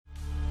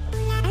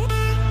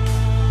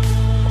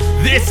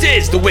This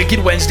is the Wicked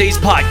Wednesdays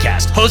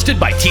podcast, hosted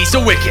by Tisa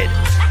Wicked.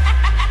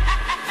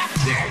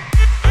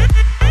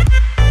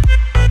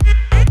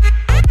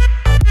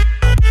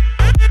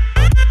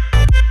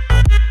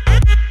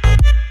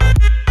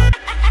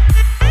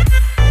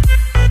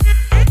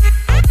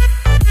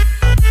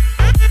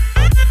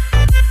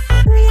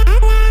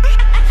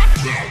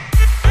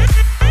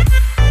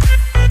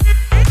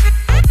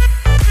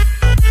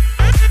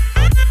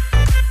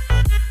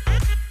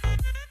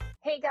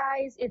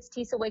 It's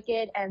Tisa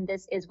Wicked, and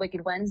this is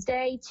Wicked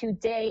Wednesday.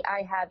 Today,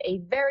 I have a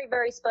very,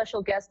 very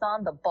special guest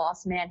on, the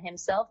boss man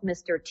himself,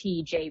 Mr.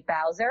 TJ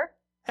Bowser.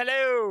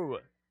 Hello.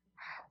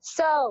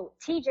 So,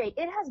 TJ,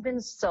 it has been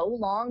so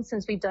long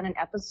since we've done an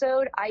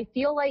episode. I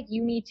feel like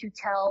you need to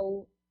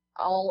tell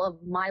all of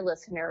my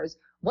listeners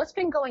what's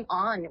been going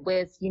on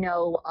with,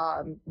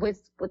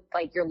 with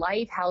like your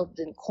life, how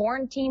the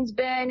quarantine's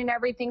been and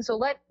everything. So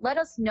let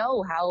us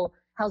know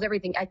how's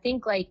everything. I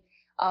think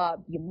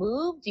you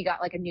moved, you got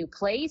like a new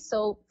place.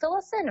 So fill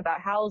us in about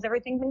how's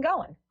everything been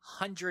going.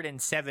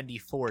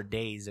 174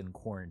 days in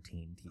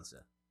quarantine,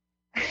 Tisa.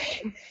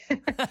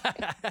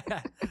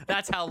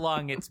 That's how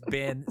long it's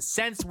been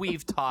since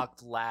we've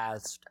talked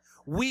last.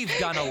 We've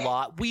done a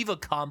lot. We've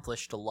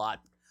accomplished a lot.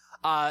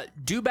 Let's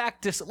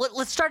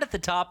start at the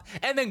top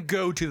and then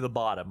go to the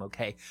bottom,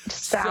 okay?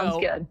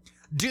 Sounds good.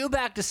 Do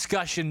Back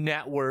Discussion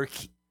Network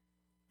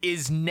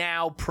is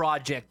now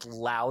Project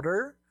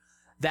Louder.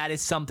 That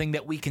is something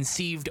that we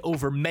conceived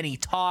over many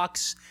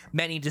talks,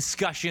 many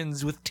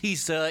discussions with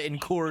Tisa and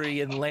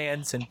Corey and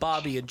Lance and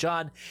Bobby and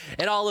John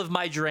and all of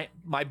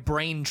my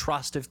brain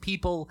trust of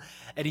people.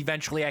 And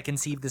eventually I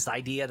conceived this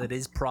idea that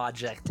is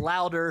Project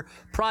Louder.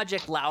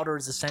 Project Louder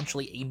is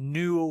essentially a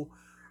new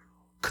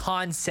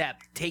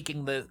concept,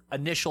 taking the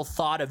initial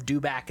thought of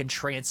Dubac and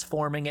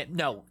transforming it.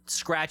 No,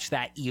 scratch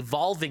that,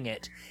 evolving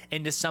it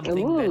into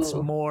something that's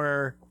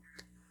more,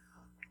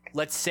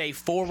 let's say,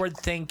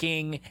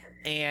 forward-thinking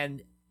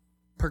and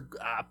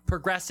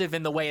progressive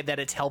in the way that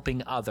it's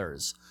helping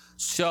others.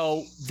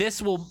 So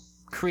this will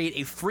create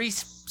a free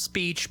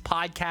speech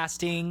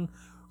podcasting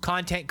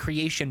content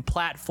creation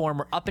platform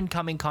where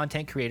up-and-coming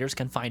content creators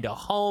can find a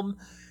home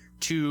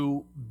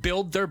to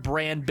build their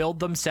brand, build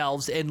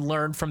themselves, and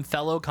learn from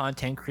fellow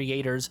content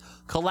creators,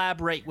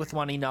 collaborate with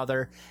one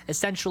another.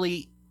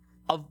 Essentially,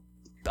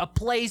 a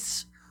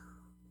place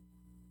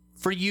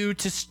for you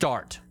to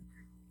start,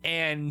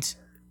 and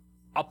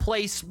a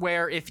place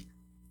where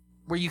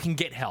you can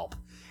get help.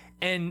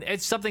 And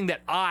it's something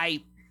that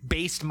I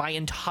based my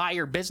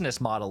entire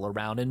business model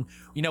around. And,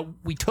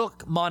 we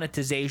took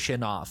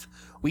monetization off.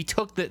 We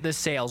took the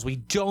sales. We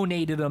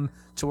donated them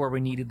to where we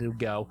needed to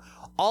go.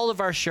 All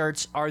of our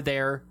shirts are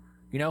there,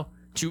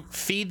 to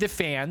feed the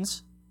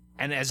fans.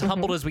 And as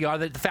humbled as we are,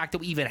 the fact that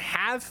we even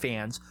have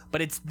fans, but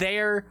it's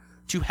there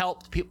to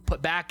help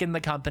put back in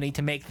the company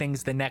to make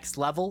things the next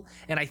level.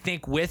 And I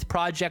think with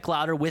Project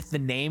Louder, with the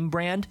name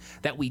brand,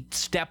 that we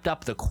stepped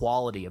up the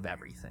quality of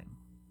everything.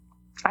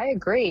 I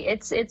agree.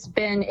 It's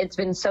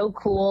been so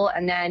cool,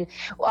 and then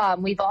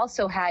we've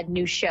also had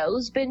new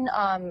shows been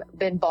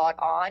bought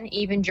on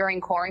even during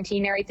quarantine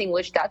and everything,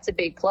 which that's a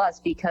big plus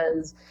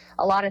because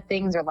a lot of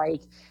things are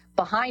like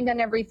behind on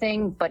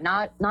everything, but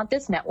not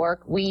this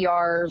network. We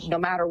are, no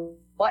matter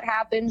what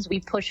happens, we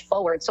push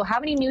forward. So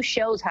how many new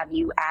shows have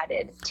you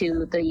added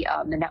to the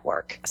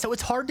network? So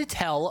it's hard to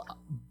tell,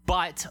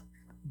 but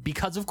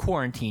because of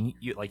quarantine,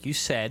 like you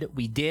said,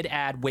 we did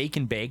add Wake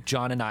and Bake.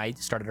 John and I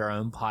started our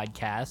own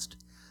podcast.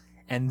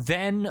 And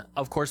then,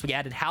 of course, we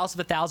added House of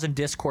 1,000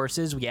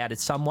 Discourses. We added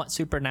Somewhat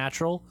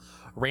Supernatural,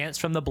 Rants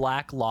from the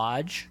Black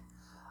Lodge.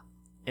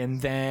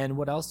 And then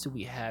what else do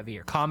we have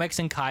here? Comics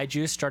and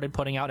Kaiju started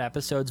putting out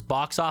episodes.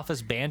 Box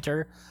Office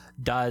Banter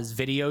does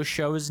video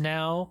shows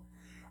now.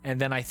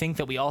 And then I think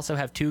that we also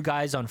have Two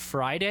Guys on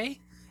Friday.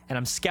 And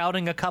I'm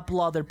scouting a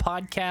couple other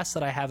podcasts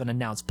that I haven't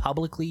announced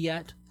publicly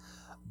yet.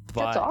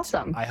 But that's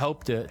awesome. I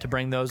hope to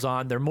bring those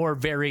on. They're more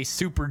very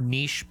super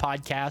niche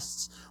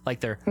podcasts.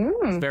 Like they're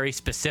very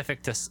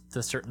specific to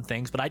certain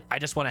things. But I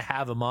just want to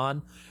have them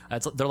on.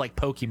 They're like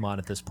Pokemon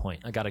at this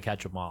point. I got to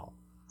catch them all.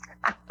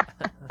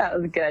 That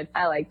was good.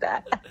 I like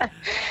that.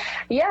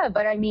 Yeah,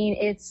 but I mean,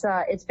 it's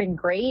been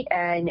great,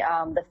 and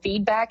the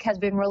feedback has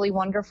been really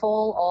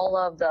wonderful. All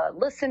of the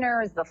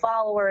listeners, the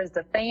followers,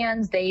 the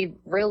fans, they've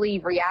really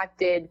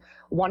reacted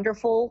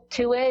wonderful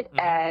to it.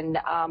 And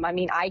I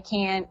mean, I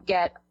can't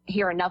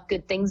hear enough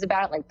good things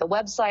about it, like the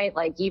website,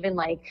 like even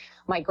like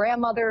my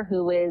grandmother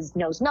who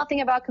knows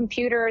nothing about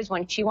computers,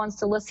 when she wants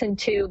to listen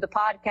to the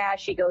podcast,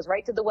 she goes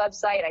right to the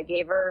website. I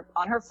gave her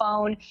on her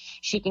phone.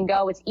 She can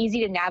go. It's easy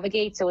to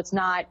navigate, so it's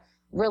not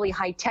really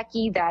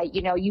high-techy, that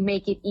you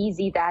make it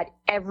easy that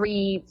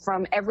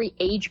from every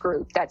age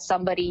group that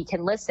somebody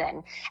can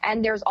listen.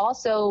 And there's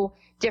also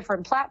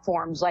different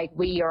platforms, like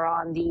we are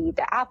on the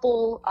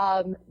Apple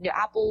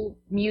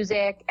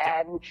Music,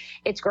 and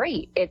it's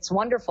great. It's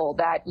wonderful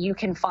that you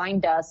can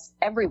find us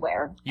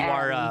everywhere. You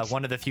are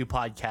one of the few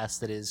podcasts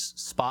that is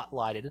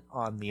spotlighted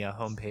on the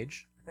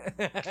homepage.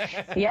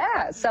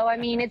 Yeah, so I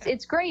mean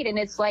it's great, and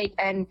it's like,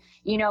 and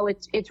you know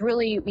it's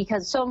really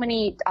because so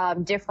many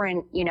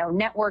different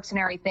networks and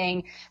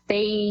everything,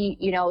 they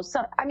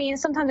I mean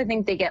sometimes I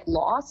think they get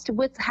lost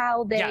with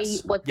how they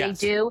they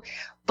do,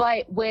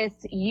 but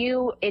with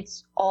you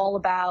it's all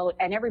about,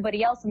 and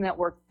everybody else in the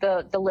network,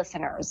 the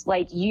listeners,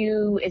 like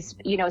you is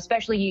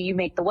especially you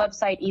make the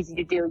website easy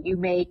to do, you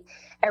make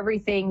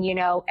everything,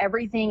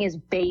 everything is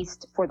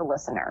based for the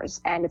listeners,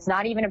 and it's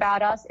not even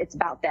about us, it's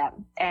about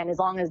them. And as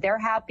long as they're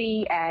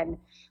happy and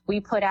we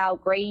put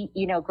out great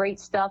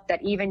stuff, that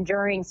even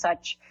during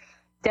such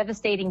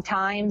devastating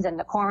times and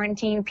the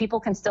quarantine, people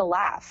can still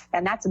laugh.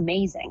 And that's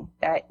amazing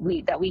that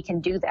we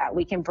can do that.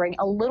 We can bring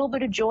a little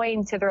bit of joy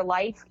into their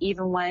life,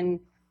 even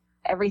when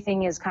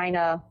everything is kind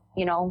of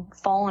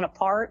falling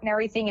apart and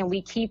everything, and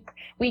we keep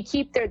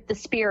the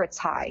spirits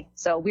high.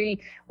 So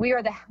we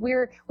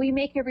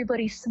make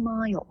everybody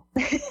smile.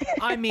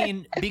 I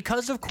mean,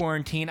 because of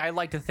quarantine, I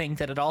like to think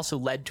that it also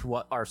led to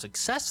our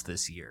success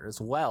this year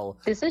as well.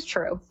 This is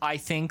true. I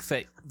think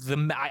that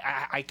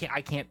I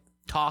can't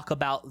talk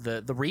about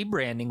the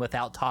rebranding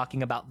without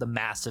talking about the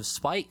massive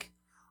spike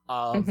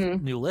of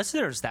new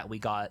listeners that we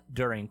got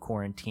during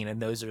quarantine,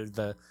 and those are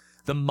the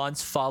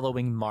months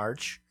following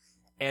March,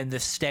 and the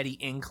steady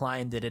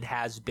incline that it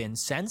has been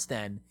since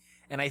then.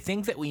 And I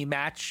think that we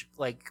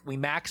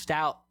maxed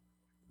out,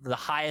 the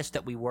highest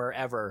that we were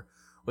ever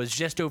was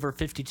just over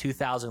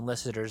 52,000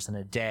 listeners in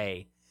a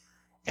day.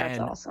 That's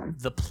awesome.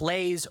 The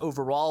plays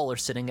overall are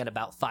sitting at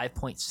about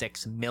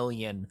 5.6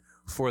 million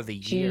for the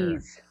year.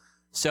 Jeez.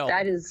 So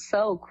that is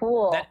so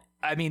cool.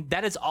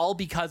 That is all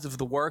because of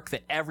the work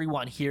that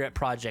everyone here at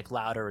Project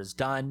Louder has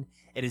done.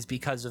 It is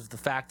because of the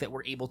fact that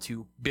we're able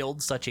to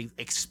build such an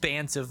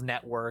expansive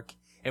network,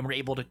 and we're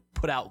able to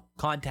put out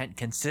content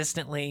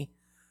consistently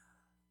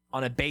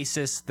on a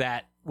basis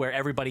where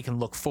everybody can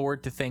look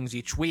forward to things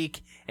each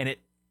week, and it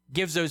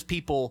gives those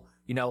people,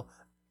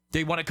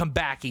 they want to come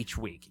back each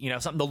week,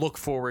 something to look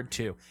forward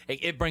to.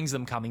 It brings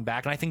them coming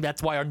back, and I think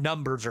that's why our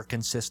numbers are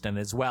consistent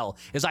as well.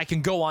 Is I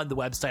can go on the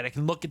website, I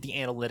can look at the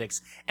analytics,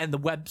 and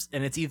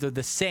and it's either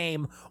the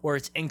same or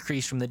it's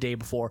increased from the day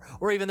before,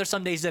 or even there's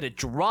some days that it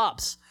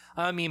drops.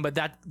 I mean, but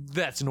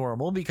that's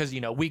normal because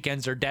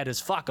weekends are dead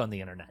as fuck on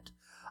the internet.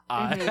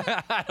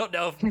 I don't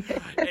know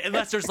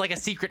unless there's like a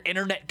secret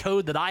internet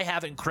code that I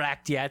haven't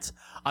cracked yet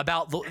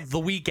about the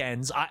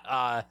weekends.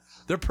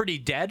 They're pretty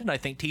dead, and I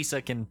think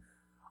Tisa can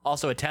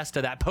also attest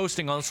to that.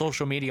 Posting on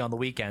social media on the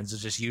weekends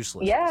is just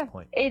useless at this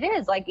point. It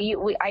is. Like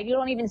you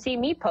don't even see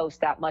me post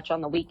that much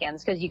on the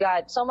weekends because you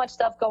got so much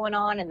stuff going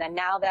on, and then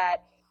now that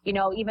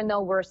even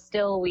though we're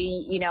still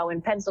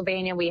in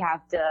Pennsylvania, we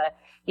have to.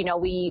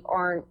 We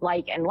aren't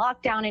like in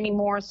lockdown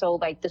anymore. So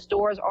like the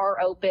stores are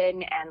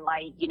open, and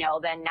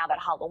then now that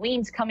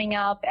Halloween's coming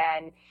up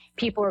and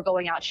people are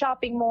going out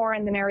shopping more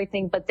and then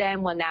everything. But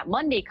then when that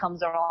Monday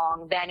comes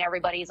along, then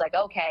everybody's like,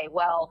 okay,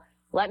 well,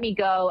 let me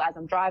go as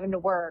I'm driving to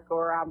work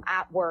or I'm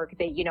at work.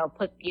 They,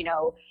 put,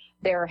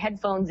 their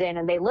headphones in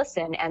and they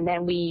listen, and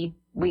then we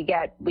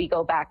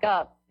go back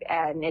up.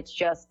 And it's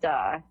just,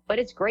 but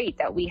it's great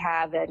that we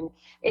have, and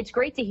it's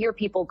great to hear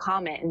people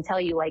comment and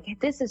tell you like,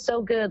 this is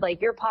so good.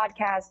 Like your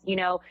podcast,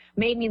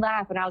 made me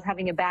laugh when I was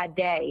having a bad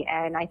day.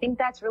 And I think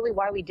that's really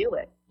why we do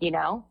it,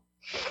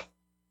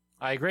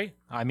 I agree.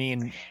 I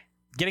mean,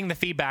 getting the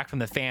feedback from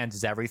the fans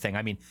is everything.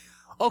 I mean,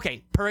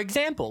 okay, for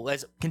example,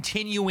 as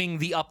continuing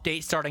the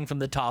update, starting from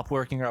the top,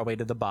 working our way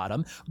to the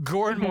bottom,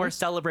 Gordon Moore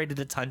celebrated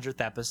its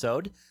 100th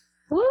episode.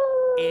 Woo!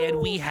 And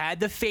we had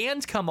the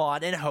fans come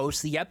on and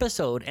host the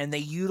episode, and they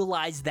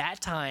utilized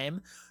that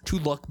time to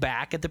look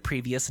back at the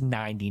previous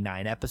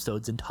 99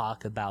 episodes and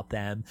talk about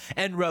them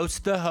and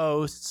roast the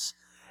hosts.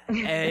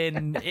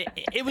 And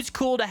it was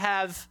cool to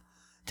have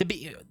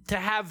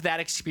that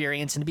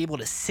experience and to be able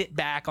to sit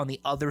back on the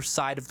other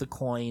side of the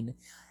coin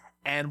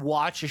and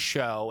watch a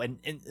show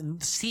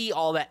and see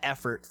all that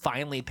effort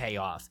finally pay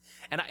off.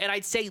 And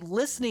I'd say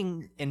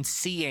listening and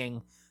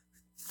seeing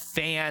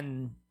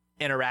fan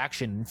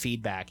interaction and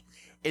feedback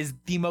is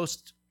the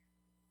most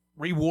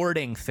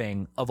rewarding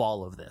thing of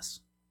all of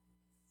this.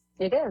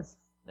 It is.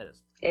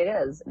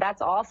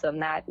 That's awesome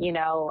that,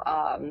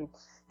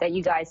 that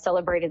you guys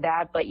celebrated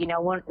that. But,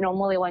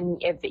 normally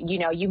if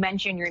you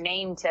mention your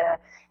name to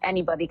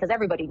anybody, because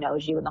everybody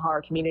knows you in the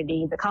horror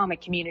community, the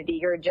comic community,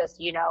 you're just,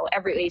 you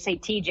say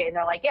TJ and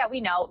they're like, yeah,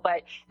 we know,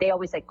 but they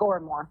always say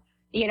Gordon Moore.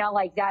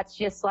 That's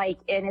just like,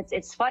 and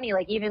it's funny,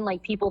 like even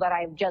like people that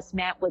I've just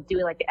met with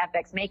doing like the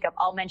FX makeup,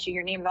 I'll mention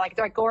your name.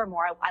 They're like Gordon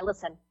Moore. I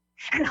listen.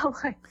 And I'm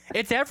like,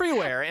 it's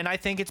everywhere. And I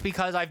think it's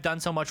because I've done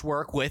so much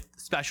work with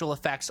special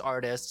effects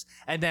artists.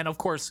 And then of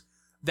course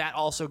that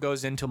also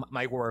goes into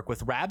my work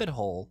with Rabbit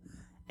Hole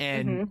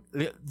and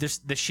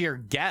the sheer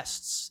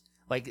guests,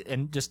 like,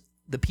 and just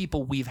the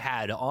people we've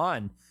had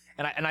on.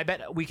 And I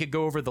bet we could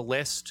go over the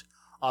list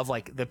of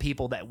like the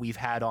people that we've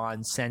had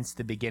on since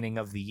the beginning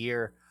of the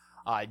year.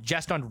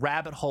 Just on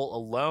Rabbit Hole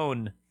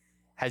alone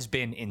has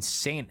been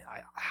insane.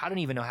 I don't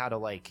even know how to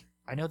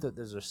I know that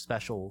there's a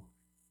special.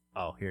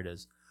 Oh, here it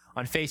is.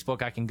 on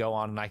Facebook, I can go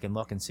on and I can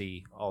look and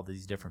see all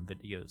these different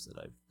videos that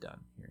I've done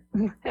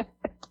here.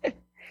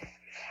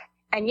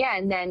 And yeah,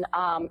 and then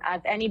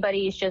if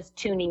anybody's just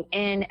tuning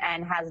in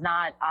and has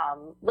not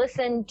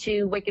listened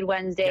to Wicked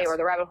Wednesday or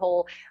The Rabbit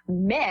Hole,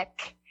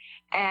 Mick,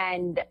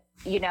 and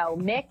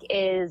Mick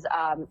is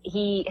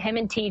him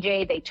and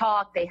TJ, they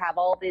talk, they have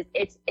all this.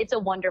 It's a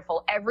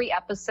wonderful. Every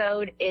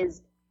episode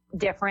is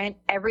different.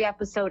 Every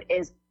episode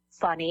is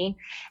funny.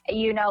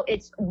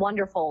 It's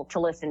wonderful to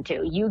listen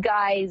to. You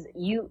guys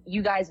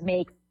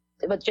make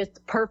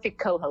just perfect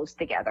co-host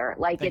together.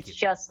 Like Thank you.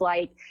 Just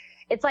like.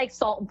 It's like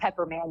salt and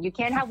pepper, man. You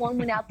can't have one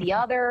without the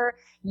other.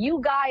 You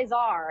guys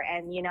are,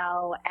 and you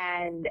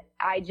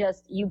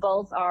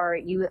both are.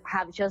 You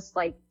have just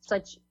like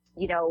such,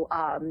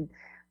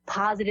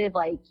 positive,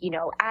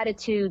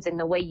 attitudes and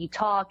the way you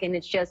talk, and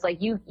it's just like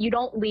you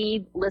don't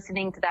leave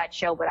listening to that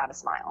show without a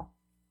smile.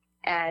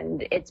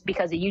 And it's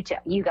because of you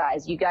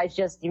guys. You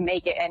guys you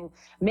make it. And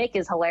Mick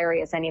is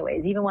hilarious,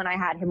 anyways. Even when I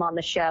had him on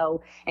the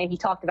show, and he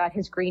talked about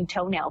his green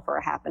toenail for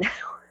a half an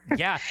hour.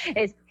 Yeah.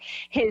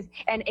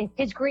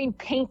 his green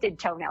painted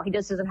toenail. He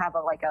just doesn't have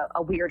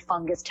a weird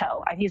fungus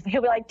toe. And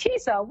he'll be like,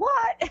 Tisa,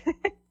 what?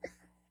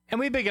 And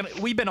we've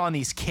been on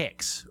these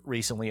kicks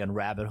recently on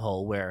Rabbit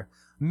Hole where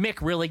Mick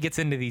really gets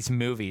into these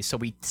movies. So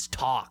we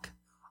talk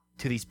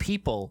to these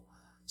people.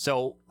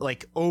 So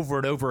over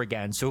and over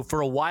again. So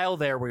for a while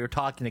there, we were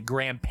talking to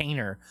Graham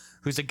Painter,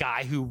 who's a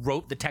guy who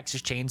wrote the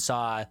Texas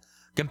Chainsaw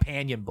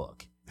companion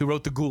book, who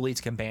wrote the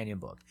Ghoulies companion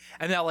book.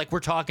 And now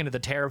we're talking to the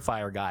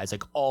Terrifier guys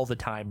all the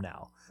time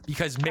now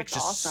because Mick's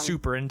just awesome.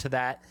 Super into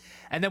that.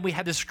 And then we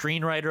had the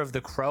screenwriter of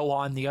The Crow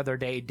on the other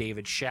day,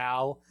 David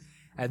Shaw.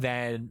 And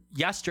then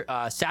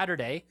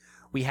Saturday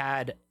we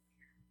had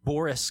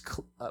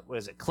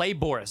Clay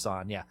Boris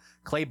on. Yeah.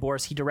 Clay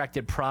Boris. He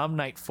directed Prom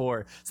Night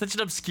 4. Such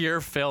an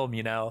obscure film,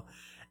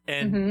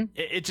 And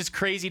it's just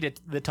crazy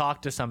to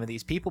talk to some of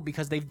these people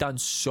because they've done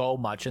so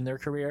much in their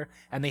career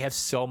and they have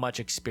so much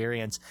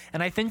experience.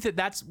 And I think that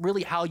that's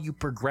really how you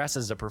progress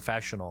as a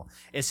professional,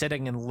 is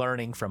sitting and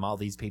learning from all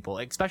these people,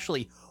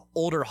 especially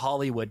older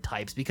Hollywood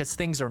types, because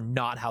things are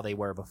not how they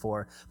were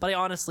before. But I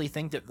honestly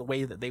think that the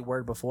way that they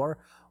were before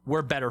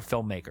were better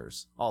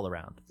filmmakers all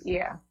around.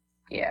 Yeah.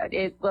 Yeah,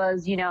 it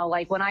was,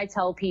 when I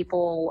tell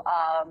people,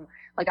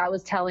 I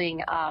was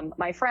telling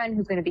my friend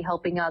who's going to be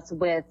helping us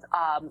with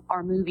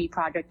our movie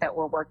project that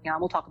we're working on.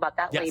 We'll talk about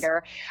that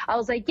later. I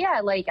was like, yeah,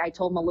 I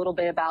told him a little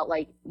bit about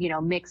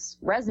Mick's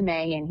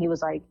resume, and he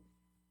was like,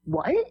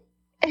 what?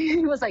 And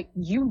he was like,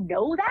 you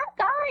know that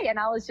guy? And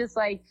I was just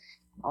like,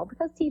 all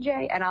because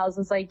TJ. And I was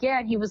just like,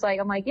 yeah. And he was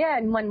like, I'm like, yeah.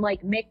 And when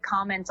Mick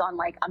comments on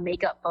a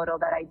makeup photo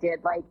that I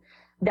did,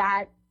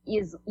 that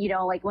is,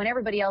 when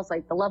everybody else,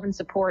 the love and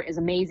support is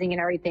amazing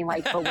and everything,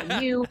 but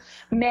when you,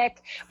 Mick,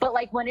 but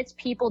when it's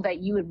people that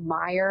you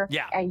admire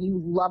and you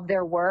love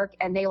their work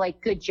and they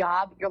good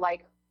job, you're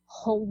like,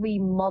 holy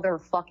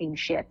motherfucking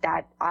shit.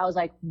 That I was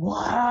like,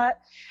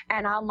 what?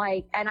 And I'm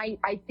like, and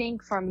I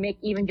think from Mick,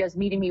 even just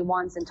meeting me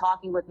once and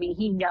talking with me,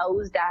 he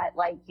knows that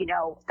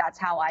that's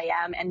how I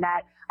am, and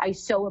that I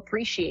so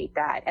appreciate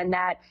that, and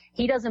that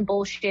he doesn't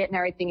bullshit and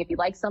everything. If he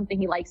likes something,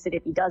 he likes it.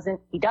 If he doesn't,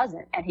 he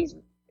doesn't. And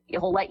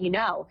he'll let you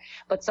know.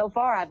 But so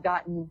far I've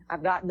gotten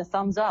the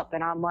thumbs up,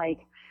 and I'm like,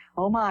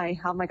 oh my,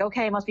 I'm like,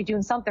 okay, I must be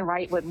doing something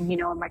right with,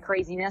 my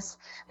craziness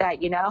that,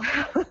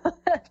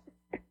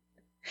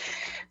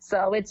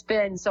 so it's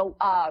been, so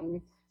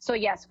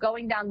yes,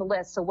 going down the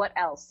list. So what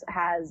else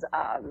has,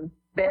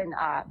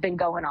 been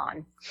going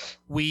on?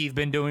 We've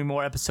been doing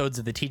more episodes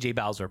of the TJ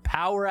Bowser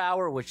Power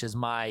Hour, which is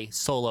my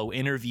solo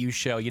interview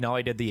show.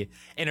 I did the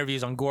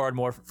interviews on Gordon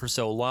Moore for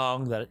so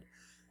long that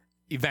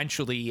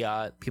eventually,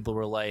 people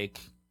were like,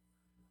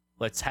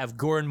 let's have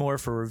Gordon Moore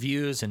for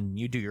reviews and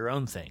you do your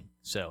own thing.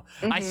 So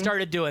I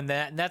started doing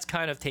that, and that's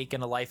kind of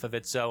taken a life of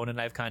its own.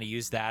 And I've kind of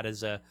used that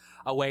as a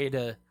way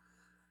to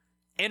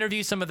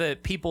interview some of the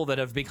people that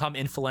have become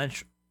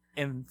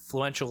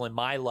influential in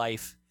my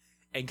life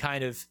and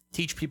kind of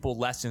teach people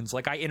lessons.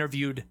 I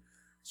interviewed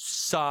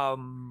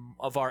some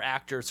of our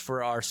actors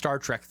for our Star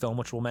Trek film,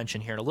 which we'll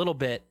mention here in a little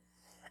bit.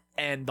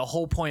 And the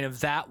whole point of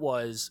that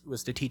was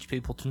to teach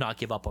people to not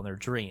give up on their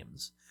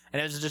dreams. And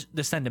it was just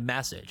to send a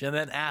message. And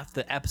then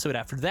after the episode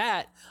after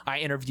that, I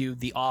interviewed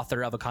the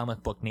author of a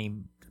comic book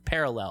named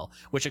Parallel,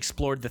 which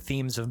explored the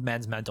themes of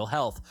men's mental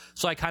health.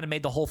 So I kind of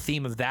made the whole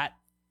theme of that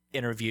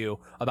interview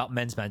about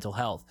men's mental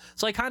health.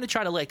 So I kind of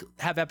try to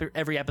have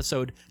every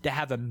episode to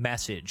have a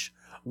message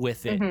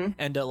with it,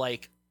 and to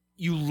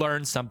you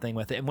learn something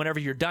with it, and whenever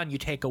you're done, you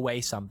take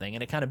away something,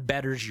 and it kind of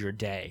betters your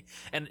day.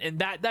 And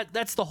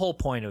that's the whole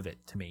point of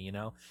it to me,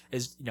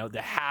 is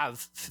to have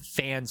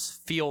fans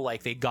feel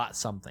like they got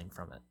something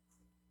from it.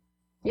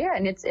 Yeah,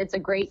 and it's a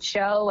great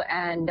show,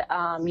 and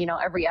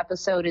every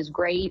episode is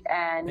great,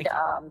 and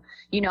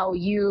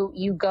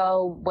you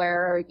go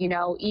where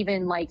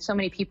even so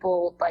many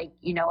people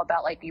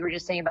about you were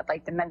just saying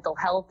about the mental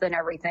health and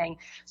everything.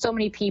 So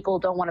many people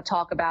don't want to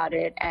talk about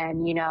it,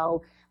 and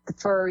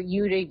for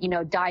you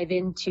to, dive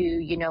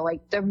into,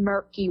 like the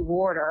murky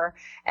water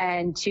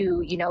and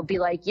to, be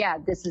like, yeah,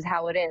 this is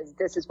how it is.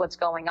 This is what's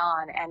going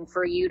on. And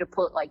for you to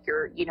put like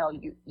your,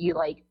 you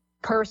like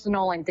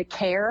personal and to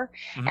care,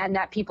 and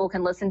that people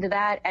can listen to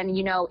that. And,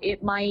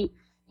 it might,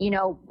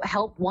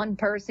 help one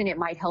person, it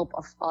might help,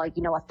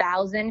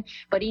 1,000,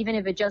 but even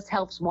if it just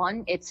helps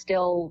one, it's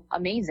still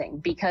amazing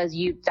because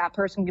that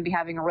person could be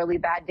having a really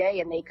bad day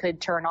and they could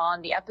turn on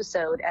the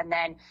episode and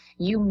then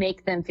you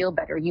make them feel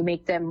better. You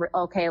make them,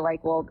 okay,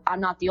 like, well,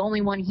 I'm not the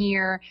only one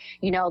here.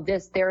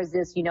 There's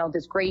this,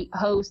 this great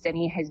host and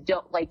he has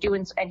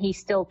and he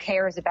still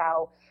cares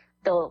about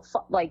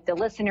the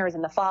listeners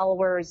and the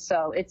followers.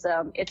 So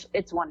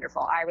it's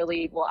wonderful. I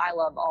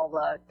love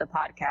all the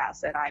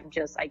podcasts and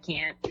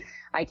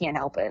I can't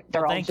help it.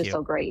 They're all just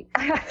so great.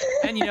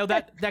 And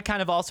that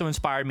kind of also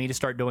inspired me to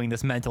start doing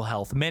this mental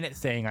health minute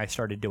thing I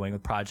started doing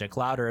with Project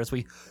Louder. As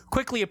we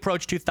quickly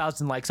approached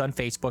 2,000 likes on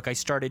Facebook, I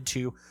started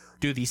to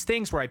do these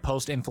things where I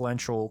post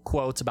influential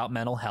quotes about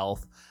mental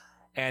health.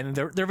 And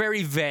they're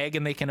very vague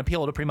and they can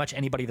appeal to pretty much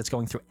anybody that's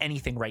going through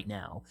anything right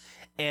now.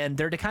 And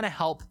they're to kind of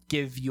help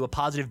give you a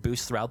positive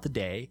boost throughout the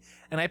day.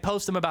 And I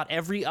post them about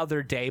every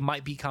other day,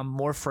 might become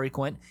more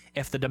frequent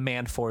if the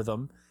demand for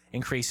them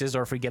increases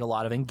or if we get a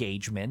lot of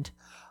engagement.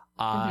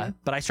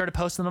 But I started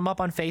posting them up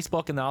on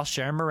Facebook and then I'll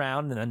share them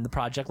around, and then the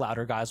Project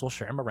Louder guys will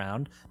share them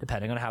around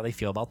depending on how they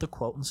feel about the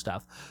quote and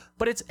stuff.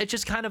 But it's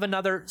just kind of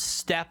another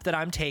step that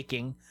I'm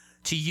taking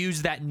to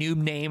use that new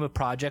name of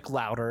Project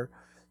Louder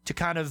to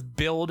kind of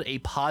build a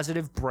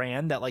positive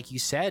brand that, like you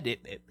said,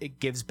 it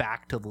gives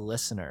back to the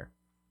listener.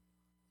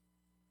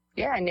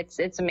 Yeah, and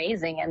it's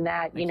amazing, and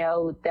that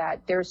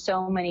that there's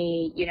so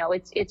many,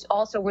 it's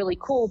also really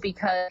cool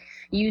because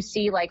you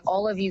see like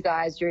all of you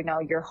guys,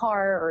 you're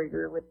horror or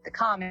you're with the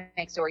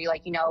comics or you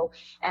like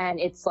and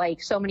it's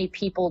like so many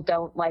people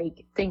don't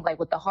like think like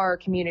with the horror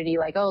community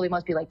like, oh, they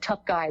must be like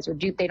tough guys or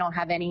they don't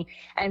have any,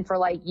 and for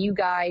like you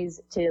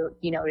guys to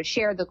to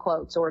share the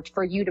quotes or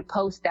for you to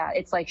post that,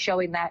 it's like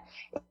showing that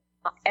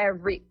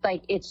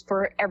it's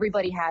for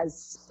everybody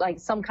has like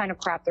some kind of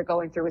crap they're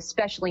going through,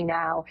 especially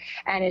now.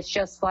 And it's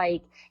just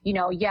like,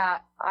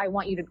 I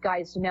want you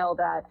guys to know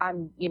that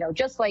I'm,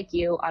 just like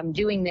you, I'm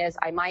doing this.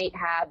 I might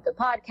have the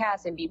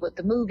podcast and be with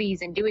the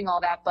movies and doing all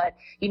that, but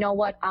you know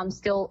what? I'm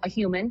still a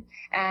human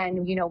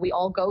and, we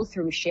all go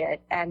through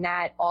shit. And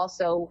that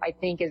also I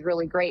think is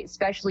really great,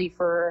 especially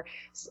for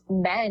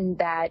men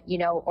that,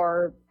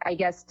 are, I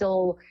guess,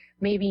 still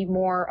maybe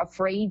more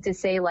afraid to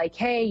say like,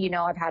 hey,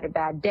 I've had a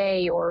bad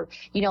day, or,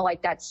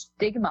 like that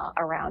stigma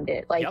around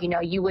it. Like,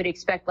 Yep. You would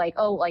expect like,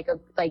 oh, like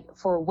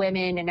for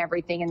women and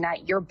everything, and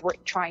that you're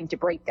trying to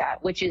break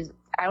that, which is,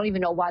 I don't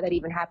even know why that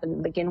even happened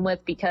to begin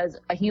with, because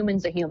a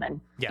human's a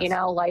human,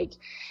 Yes.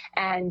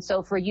 And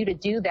so for you to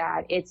do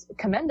that, it's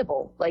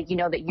commendable. Like,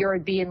 that you're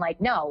being like,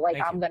 no, like,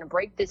 Thank I'm you. going to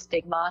break this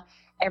stigma.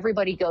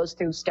 Everybody goes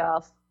through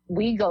stuff.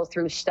 We go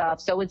through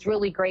stuff. So it's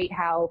really great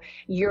how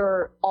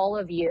we're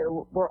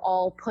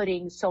all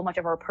putting so much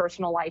of our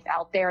personal life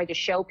out there to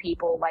show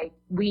people like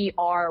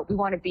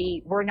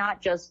we're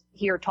not just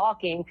here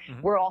talking.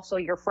 Mm-hmm. We're also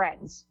your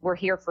friends. We're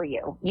here for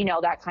you,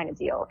 that kind of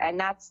deal. And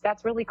that's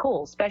really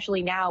cool,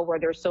 especially now where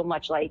there's so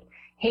much like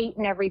hate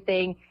and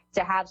everything.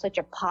 To have such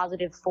a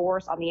positive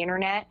force on the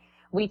internet,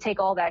 we take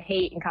all that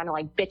hate and kind of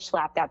like bitch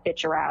slap that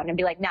bitch around and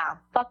be like, nah,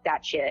 fuck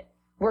that shit.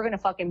 We're going to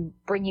fucking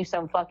bring you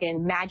some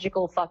fucking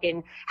magical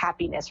fucking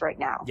happiness right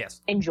now.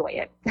 Yes. Enjoy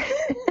it.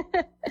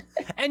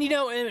 And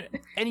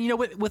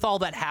with all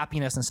that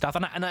happiness and stuff,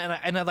 and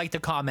I'd like to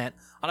comment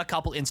on a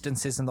couple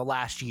instances in the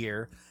last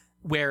year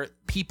where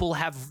people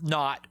have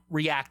not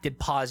reacted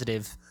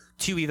positive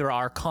to either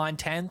our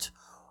content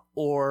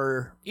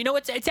or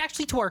it's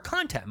actually to our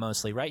content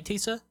mostly, right,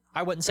 Tisa?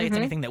 I wouldn't say it's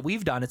anything that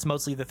we've done. It's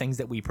mostly the things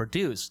that we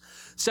produce.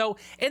 So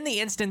in the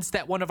instance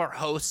that one of our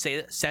hosts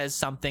says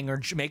something or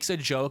makes a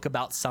joke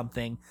about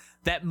something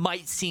that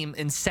might seem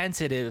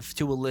insensitive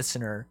to a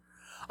listener,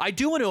 I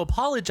do want to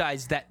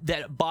apologize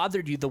that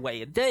bothered you the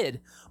way it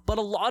did. But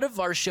a lot of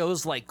our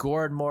shows like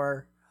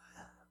Gordmore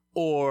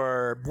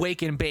or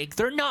Wake and Bake,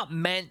 they're not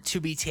meant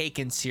to be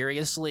taken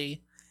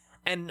seriously.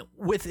 And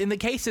in the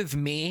case of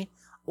me,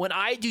 when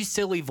I do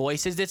silly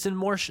voices, it's in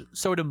more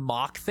so to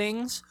mock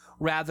things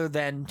rather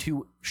than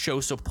to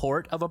show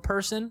support of a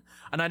person.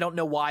 And I don't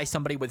know why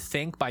somebody would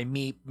think by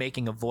me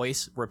making a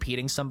voice,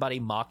 repeating somebody,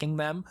 mocking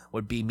them,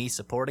 would be me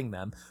supporting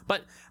them.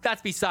 But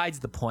that's besides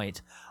the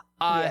point.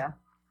 Yeah.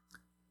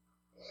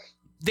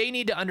 They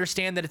need to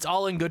understand that it's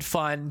all in good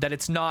fun, that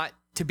it's not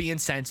to be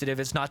insensitive,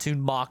 it's not to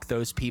mock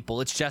those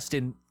people. It's just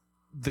in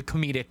the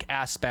comedic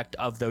aspect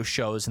of those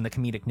shows and the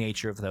comedic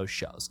nature of those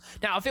shows.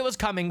 Now, if it was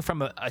coming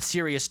from a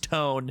serious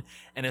tone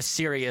and a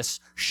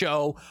serious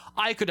show,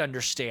 I could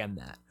understand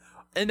that.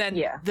 And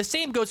then the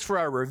same goes for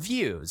our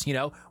reviews.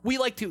 We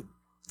like to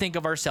think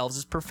of ourselves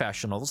as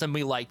professionals, and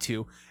we like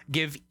to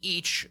give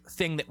each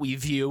thing that we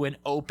view an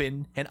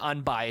open and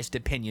unbiased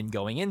opinion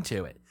going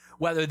into it,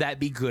 whether that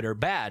be good or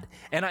bad.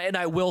 And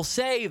I will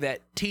say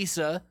that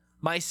Tisa,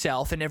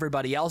 myself, and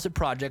everybody else at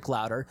Project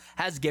Louder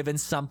has given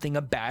something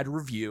a bad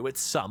review at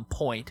some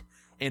point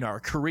in our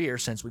career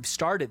since we've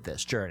started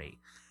this journey.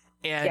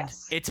 And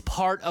Yes. it's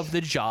part of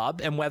the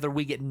job. And whether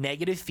we get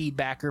negative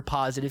feedback or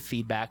positive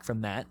feedback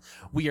from that,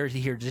 we are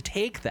here to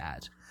take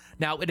that.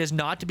 Now, it is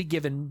not to be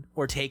given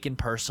or taken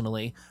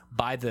personally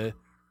by the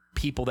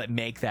people that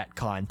make that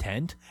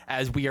content,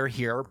 as we are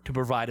here to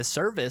provide a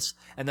service.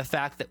 And the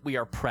fact that we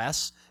are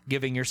press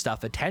giving your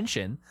stuff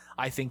attention,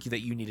 I think that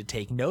you need to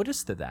take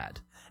notice to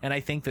that. And I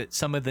think that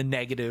some of the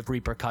negative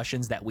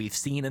repercussions that we've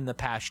seen in the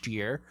past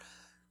year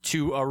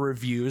to our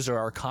reviews or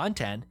our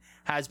content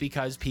has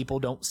because people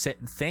don't sit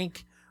and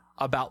think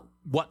about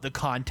what the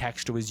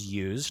context was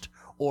used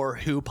or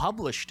who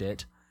published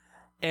it.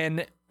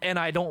 And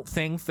I don't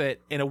think that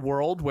in a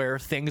world where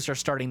things are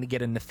starting to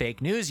get into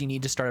fake news, you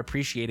need to start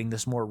appreciating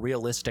this more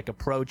realistic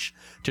approach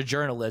to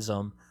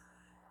journalism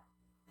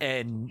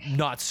and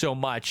not so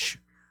much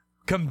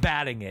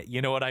combating it.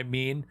 You know what I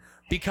mean?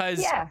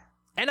 Because, Yeah.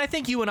 and I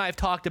think you and I have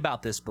talked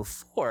about this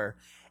before,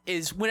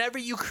 is whenever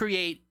you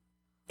create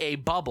a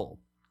bubble,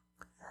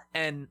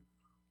 and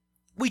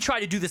we try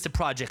to do this at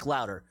Project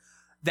Louder,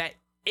 that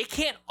it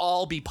can't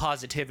all be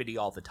positivity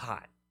all the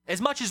time, as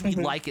much as we'd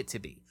like it to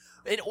be.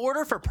 In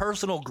order for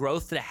personal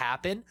growth to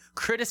happen,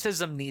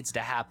 criticism needs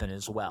to happen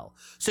as well.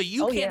 So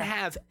you can't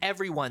have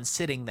everyone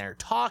sitting there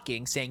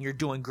talking, saying you're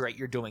doing great,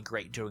 you're doing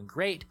great, doing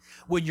great,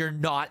 when you're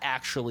not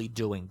actually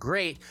doing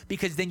great,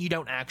 because then you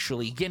don't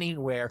actually get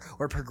anywhere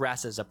or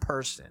progress as a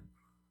person.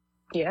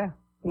 Yeah.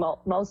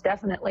 Well, most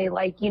definitely.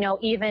 Like, you know,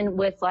 even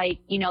with like,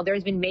 you know,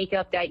 there's been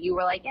makeup that you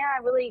were like, yeah,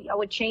 I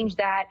would change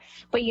that.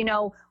 But, you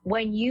know,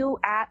 when you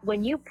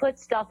put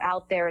stuff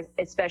out there,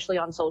 especially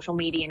on social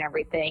media and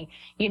everything,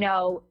 you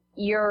know,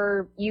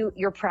 you're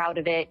proud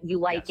of it, you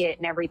like it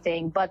and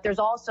everything, but there's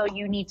also,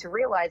 you need to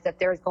realize that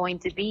there's going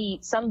to be,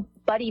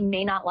 somebody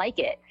may not like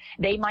it,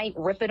 they might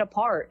rip it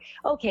apart.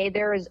 Okay,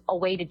 there's a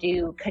way to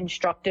do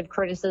constructive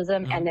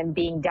criticism and then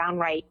being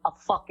downright a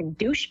fucking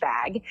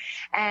douchebag,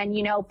 and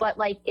you know, but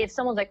like if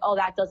someone's like, oh,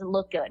 that doesn't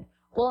look good,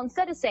 well,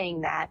 instead of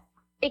saying that,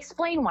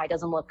 explain why it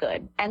doesn't look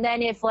good. And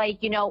then if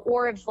like, you know,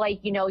 or if like,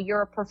 you know,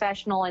 you're a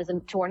professional as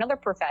to another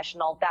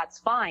professional, that's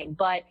fine.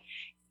 But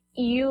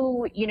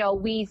you know,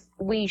 we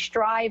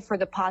strive for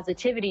the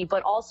positivity,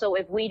 but also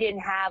if we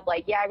didn't have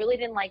like, yeah, I really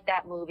didn't like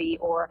that movie,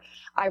 or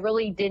I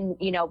really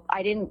didn't, you know,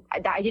 I didn't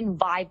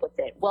vibe with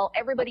it. Well,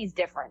 everybody's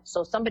different.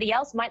 So somebody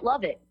else might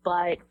love it,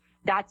 but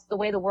that's the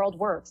way the world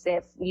works.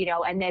 If, you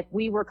know, and if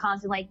we were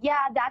constantly like,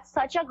 yeah, that's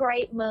such a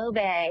great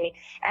movie,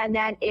 and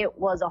then it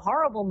was a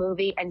horrible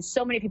movie and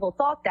so many people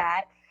thought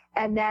that,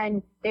 and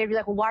then they'd be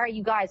like, well, why are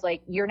you guys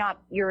like,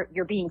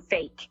 you're being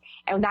fake.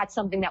 And that's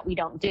something that we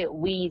don't do.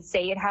 We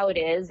say it how it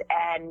is.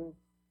 And,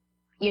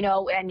 you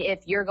know, and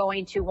if you're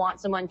going to want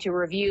someone to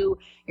review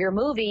your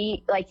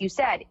movie, like you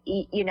said,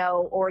 you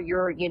know, or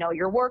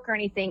your work or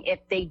anything, if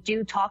they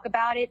do talk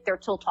about it,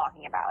 they're still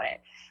talking about it.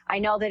 I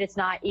know that it's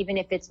not, even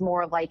if it's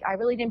more like, I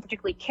really didn't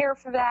particularly care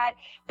for that,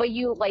 but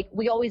you like,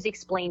 we always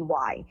explain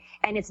why.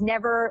 And it's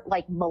never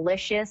like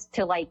malicious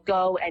to like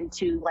go and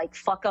to like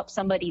fuck up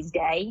somebody's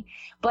day.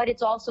 But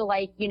it's also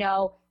like, you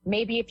know,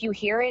 maybe if you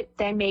hear it,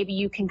 then maybe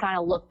you can kind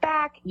of look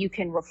back, you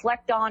can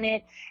reflect on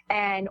it,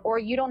 and, or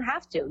you don't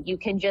have to, you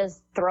can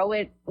just throw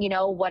it, you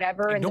know,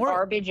 whatever in the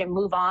garbage and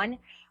move on.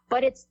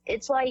 But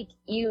it's like,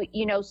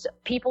 you know,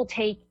 people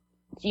take,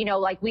 you know,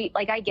 like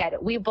I get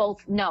it. We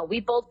both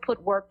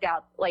put work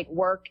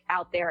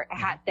out there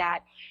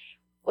that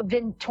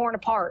been torn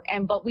apart,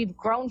 but we've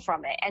grown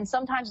from it. And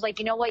sometimes like,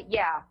 you know what?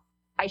 Yeah,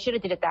 I should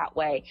have did it that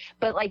way.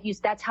 But like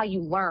that's how you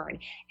learn.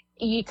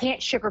 You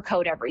can't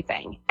sugarcoat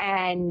everything.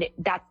 And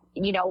that,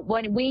 you know,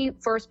 when we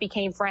first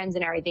became friends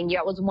and everything, yeah,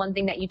 it was one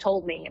thing that you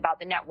told me about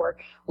the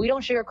network. We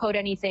don't sugarcoat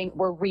anything.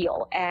 We're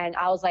real. And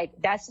I was like,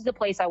 that's the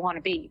place I want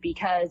to be,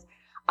 because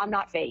I'm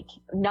not fake.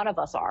 None of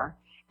us are.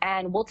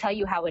 And we'll tell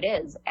you how it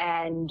is.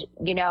 And,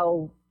 you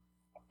know,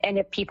 and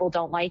if people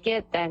don't like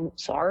it, then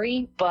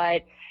sorry,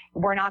 but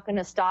we're not going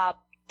to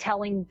stop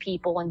telling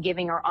people and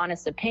giving our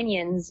honest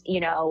opinions,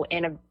 you know,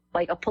 in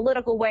a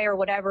political way or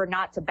whatever,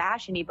 not to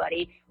bash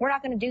anybody. We're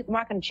not going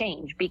to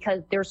change,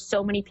 because there's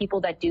so many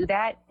people that do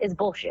that is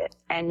bullshit.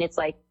 And it's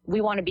like, we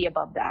want to be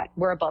above that.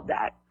 We're above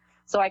that.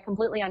 So I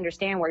completely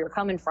understand where you're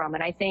coming from.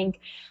 And I think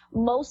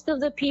most of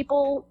the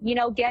people, you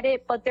know, get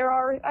it, but there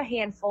are a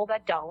handful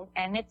that don't.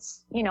 And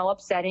it's, you know,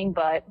 upsetting,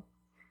 but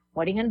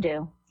what are you going to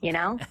do, you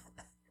know?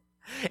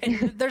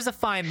 And there's a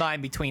fine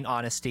line between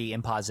honesty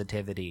and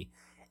positivity.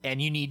 And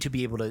you need to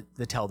be able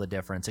to tell the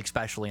difference,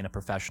 especially in a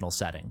professional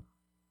setting.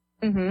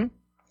 Mm-hmm.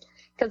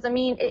 Because, I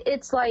mean,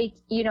 it's like,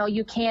 you know,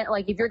 you can't,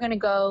 like, if you're going to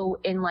go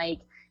in, like,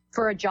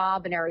 for a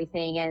job and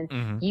everything,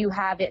 and you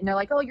have it, and they're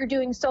like, oh, you're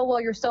doing so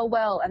well, you're so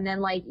well, and then,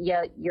 like,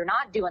 yeah, you're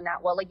not doing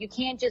that well. Like, you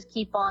can't just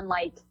keep on,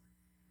 like,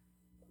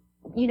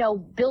 you know,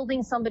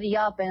 building somebody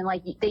up, and,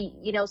 like, they,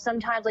 you know,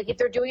 sometimes, like, if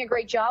they're doing a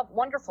great job,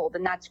 wonderful,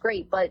 then that's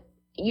great, but,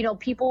 you know,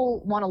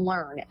 people want to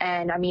learn.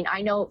 And I mean,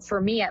 I know for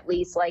me at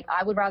least, like,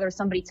 I would rather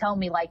somebody tell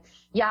me like,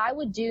 yeah, I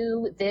would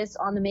do this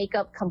on the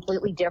makeup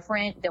completely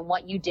different than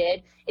what you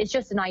did. It's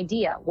just an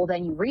idea. Well,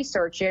 then you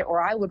research it,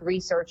 or I would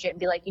research it and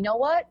be like, you know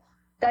what?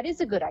 That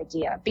is a good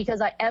idea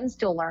because I am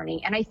still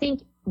learning. And I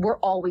think we're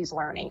always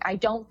learning. I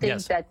don't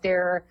think that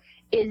there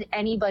is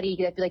anybody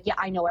that'd be like, yeah,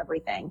 I know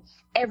everything.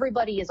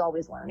 Everybody is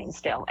always learning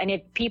still. And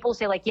if people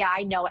say like, yeah,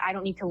 I know it, I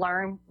don't need to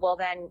learn. Well,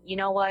 then you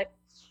know what?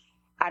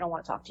 I don't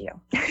want to talk to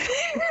you.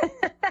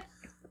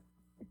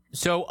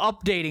 So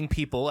updating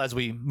people as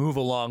we move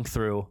along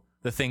through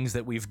the things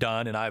that we've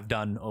done and I've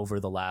done over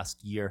the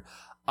last year.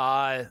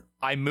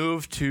 I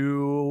moved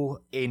to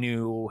a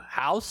new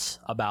house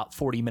about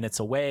 45 minutes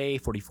away.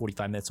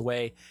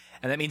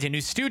 And that means a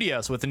new studio.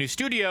 So with the new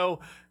studio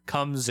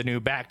comes a new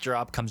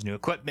backdrop, comes new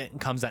equipment, and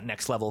comes that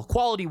next level of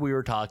quality we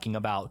were talking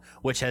about,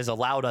 which has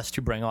allowed us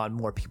to bring on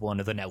more people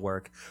into the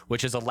network,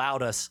 which has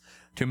allowed us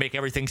to make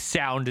everything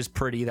sound as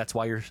pretty. That's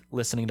why you're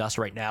listening to us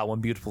right now on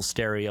beautiful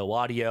stereo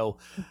audio.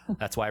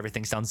 That's why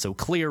everything sounds so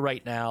clear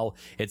right now.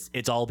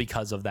 It's all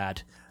because of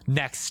that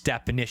next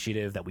step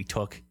initiative that we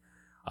took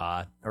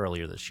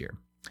earlier this year.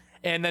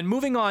 And then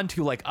moving on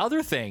to like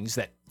other things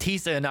that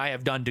Tisa and I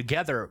have done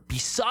together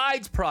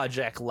besides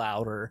Project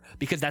Louder,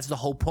 because that's the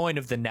whole point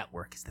of the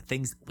network, is the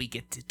things that we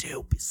get to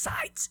do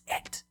besides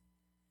it.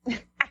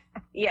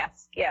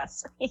 Yes.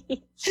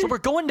 So we're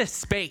going to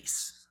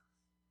space.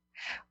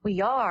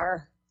 We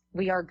are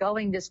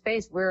going to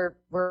space. We're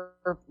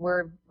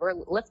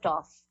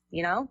liftoff,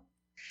 you know?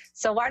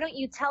 So why don't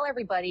you tell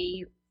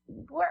everybody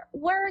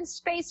where in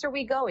space are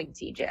we going,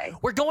 TJ?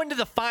 We're going to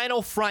the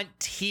final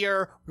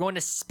frontier. We're going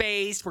to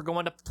space. We're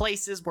going to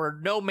places where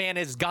no man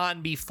has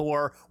gone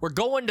before. We're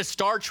going to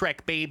Star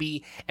Trek,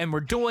 baby, and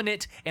we're doing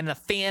it in a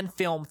fan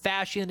film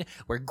fashion.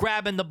 We're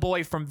grabbing the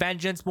boy from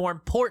Vengeance. More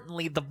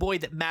importantly, the boy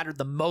that mattered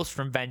the most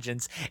from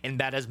Vengeance, and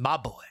that is my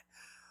boy.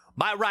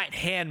 My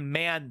right-hand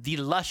man, the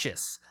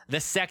luscious, the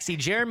sexy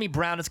Jeremy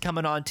Brown is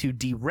coming on to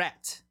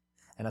direct.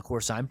 And, of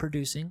course, I'm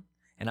producing,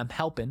 and I'm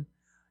helping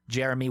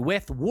Jeremy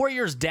with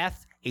Warrior's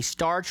Death, a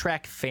Star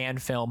Trek fan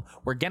film.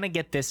 We're going to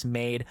get this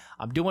made.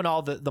 I'm doing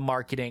all the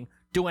marketing,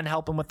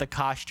 helping with the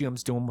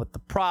costumes, doing with the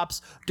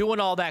props, doing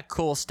all that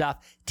cool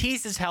stuff.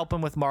 Tease is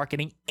helping with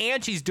marketing,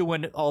 and she's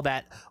doing all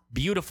that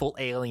beautiful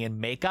alien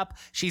makeup.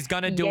 She's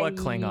going to do a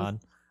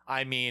Klingon.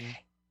 I mean...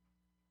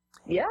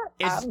 Yeah,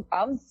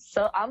 I'm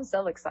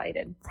so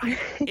excited. Right.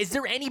 Is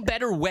there any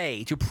better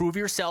way to prove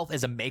yourself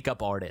as a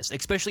makeup artist,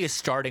 especially a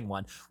starting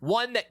one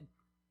that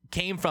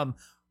came from,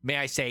 may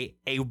I say,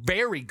 a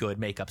very good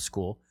makeup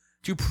school,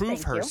 to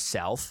prove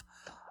herself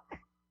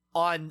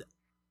on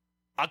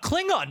a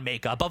Klingon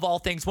makeup, of all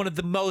things, one of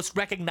the most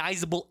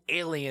recognizable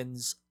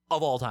aliens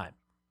of all time?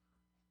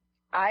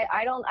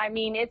 I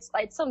mean, it's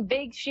some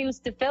big shoes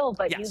to fill,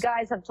 but you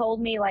guys have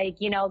told me, like,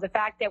 you know, the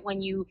fact that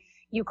when you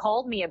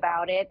called me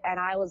about it, and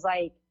I was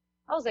like,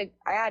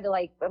 I had to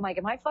like, I'm like,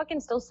 am I fucking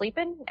still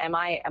sleeping? Am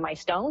I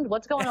stoned?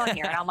 What's going on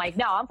here? And I'm like,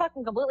 no, I'm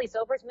fucking completely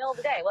sober. It's the middle of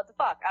the day. What the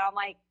fuck? And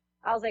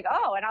I was like,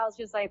 oh, and I was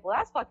just like, well,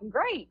 that's fucking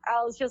great.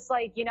 I was just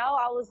like, you know,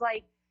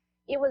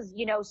 it was,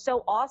 you know,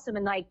 so awesome.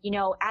 And like, you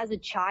know, as a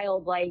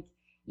child, like,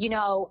 you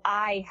know,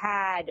 I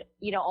had,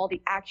 you know, all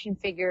the action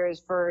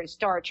figures for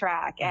Star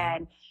Trek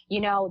and,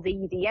 you know,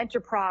 the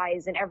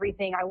Enterprise and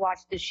everything. I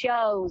watched the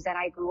shows and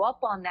I grew up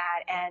on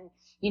that. And,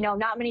 you know,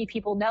 not many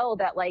people know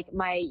that, like,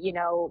 my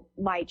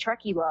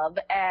Trekkie love.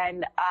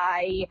 And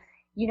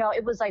you know,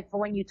 it was like, for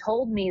when you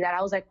told me that,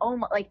 I was like, oh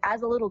my, like,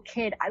 as a little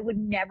kid, I would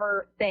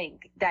never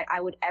think that I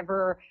would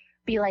ever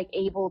be like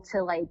able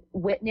to like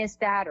witness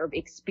that or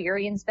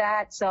experience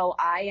that. So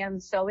I am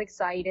so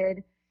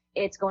excited.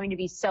 It's going to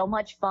be so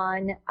much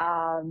fun.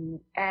 And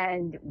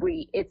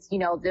it's, you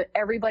know,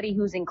 everybody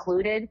who's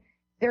included,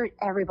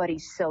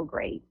 everybody's so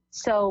great.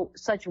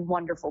 Such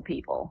wonderful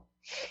people.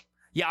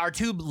 Yeah, our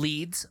two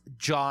leads,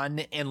 John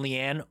and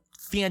Leanne,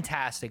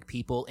 fantastic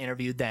people.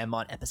 Interviewed them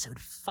on episode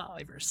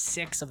 5 or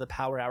 6 of the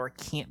Power Hour.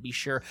 Can't be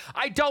sure.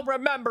 I don't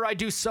remember. I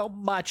do so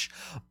much.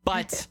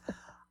 But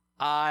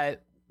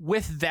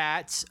with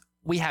that,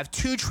 we have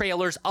 2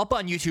 trailers up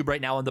on YouTube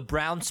right now on the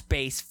Brown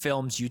Space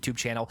Films YouTube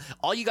channel.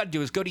 All you got to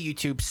do is go to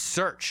YouTube,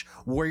 search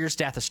Warrior's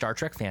Death, a Star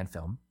Trek fan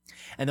film.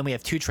 And then we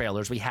have 2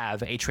 trailers. We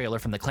have a trailer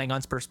from the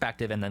Klingons'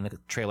 perspective and then the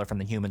trailer from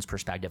the humans'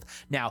 perspective.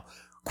 Now,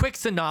 quick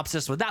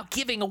synopsis without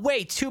giving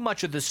away too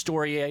much of the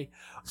story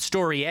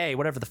A,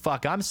 whatever the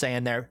fuck I'm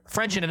saying there.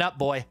 Frenching it up,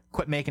 boy.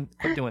 Quit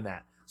doing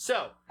that.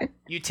 So,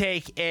 you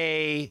take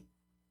a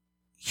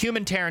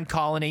human Terran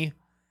colony,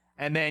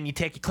 and then you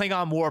take a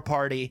Klingon war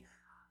party,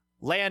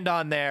 land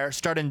on there,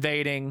 start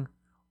invading,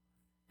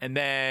 and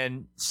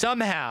then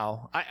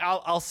somehow,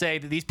 I'll say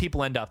that these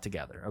people end up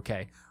together,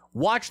 okay?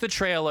 Watch the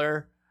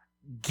trailer,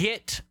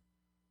 get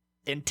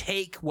and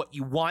take what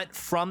you want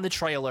from the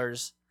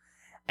trailers,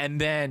 and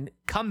then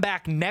come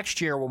back next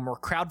year when we're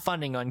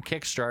crowdfunding on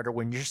Kickstarter,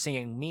 when you're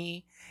seeing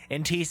me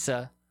and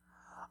Tisa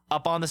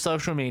up on the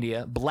social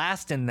media,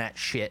 blasting that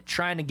shit,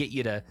 trying to get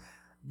you to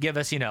give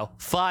us, you know,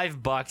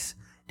 $5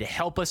 to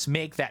help us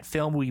make that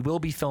film. We will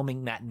be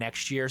filming that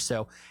next year,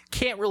 so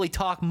can't really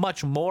talk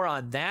much more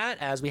on that,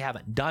 as we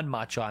haven't done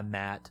much on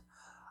that.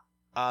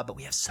 But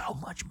we have so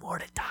much more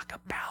to talk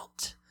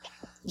about.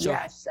 So,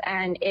 yes.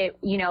 And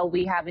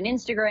we have an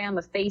Instagram,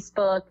 a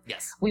Facebook.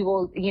 Yes. We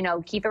will,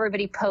 keep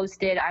everybody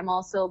posted. I'm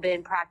also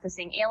been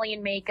practicing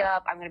alien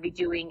makeup. I'm going to be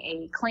doing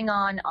a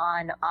Klingon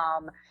on,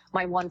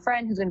 my one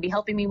friend who's going to be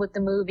helping me with the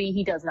movie.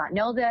 He does not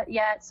know that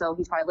yet. So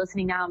he's probably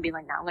listening now and being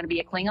like, now I'm going to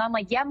be a Klingon. I'm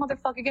like, yeah,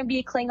 motherfucker, going to be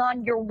a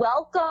Klingon. You're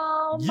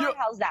welcome. Yep.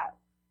 How's that?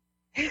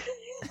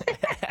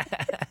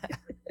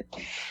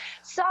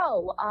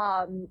 So,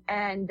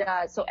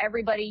 so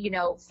everybody,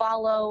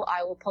 follow.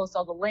 I will post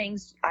all the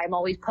links. I'm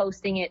always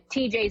posting it.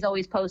 TJ's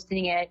always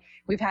posting it.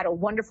 We've had a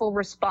wonderful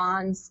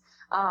response.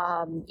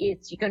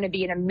 It's going to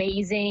be an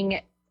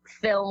amazing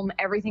film.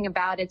 Everything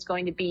about it's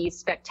going to be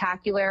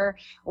spectacular.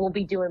 We'll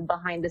be doing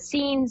behind the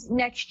scenes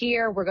next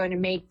year. We're going to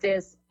make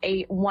this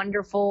a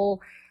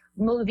wonderful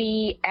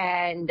movie.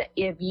 And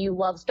if you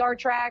love Star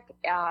Trek,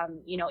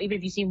 even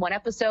if you've seen one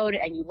episode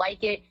and you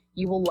like it,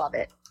 you will love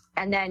it.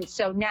 And then,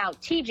 so now,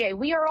 TJ,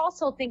 we are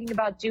also thinking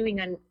about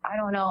doing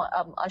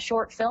a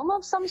short film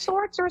of some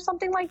sorts or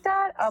something like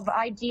that,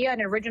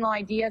 an original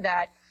idea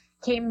that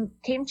came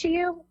to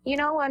you,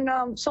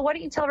 and so why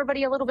don't you tell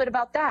everybody a little bit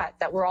about that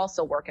we're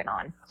also working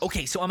on?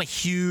 Okay, so I'm a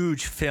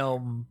huge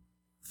film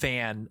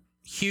fan,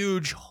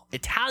 huge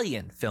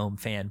Italian film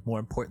fan, more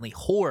importantly,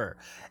 horror.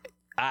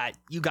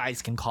 You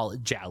guys can call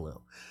it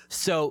giallo.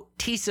 So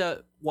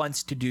Tisa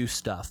wants to do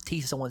stuff.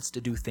 Tisa wants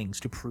to do things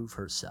to prove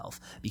herself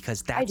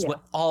because that's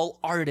what all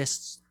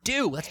artists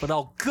do. That's what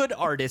all good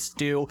artists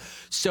do.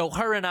 So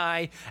her and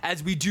I,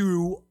 as we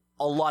do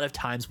a lot of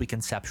times, we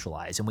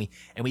conceptualize and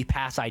we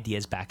pass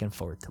ideas back and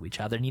forth to each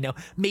other. And,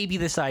 maybe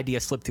this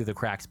idea slipped through the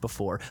cracks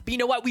before, but you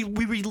know what? We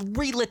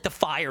relit the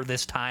fire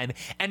this time,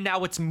 and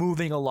now it's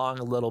moving along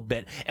a little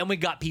bit, and we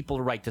got people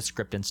to write the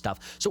script and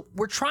stuff. So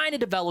we're trying to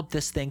develop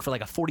this thing for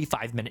like a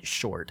 45-minute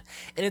short,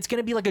 and it's going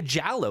to be like a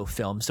giallo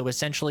film. So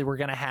essentially, we're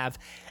going to have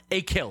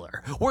a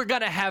killer. We're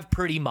going to have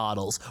pretty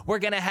models. We're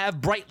going to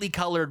have brightly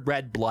colored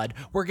red blood.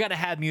 We're going to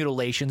have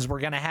mutilations. We're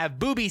going to have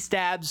booby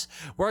stabs.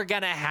 We're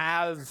going to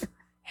have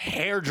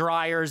hair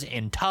dryers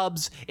in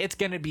tubs. It's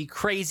going to be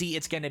crazy.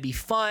 It's going to be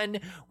fun.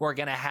 We're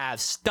going to have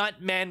stunt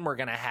men. We're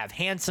going to have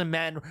handsome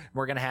men.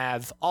 We're going to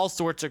have all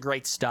sorts of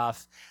great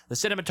stuff. The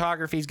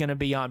cinematography is going to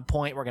be on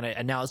point. We're going to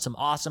announce some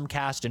awesome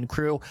cast and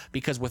crew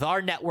because with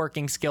our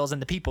networking skills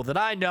and the people that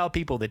I know,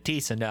 people that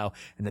Tisa know,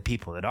 and the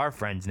people that our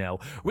friends know,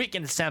 we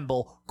can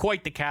assemble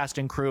quite the cast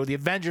and crew, the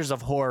Avengers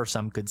of Horror,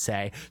 some could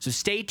say. So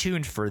stay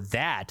tuned for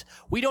that.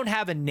 We don't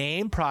have a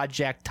name,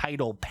 project,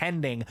 title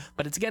pending,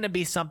 but it's going to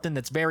be something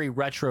that's very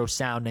retro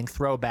sounding,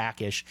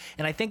 throwback-ish,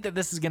 and I think that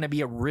this is going to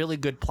be a really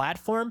good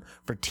platform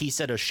for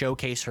Tisa to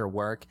showcase her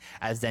work,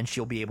 as then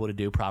she'll be able to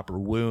do proper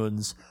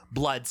wounds,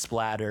 blood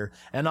splatter,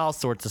 and all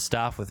sorts of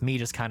stuff with me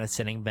just kind of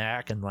sitting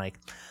back and like,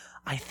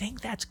 I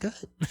think that's good.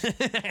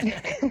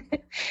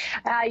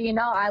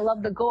 I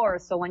love the gore,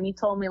 so when you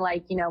told me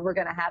we're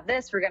going to have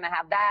this, we're going to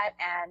have that,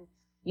 and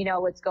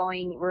we're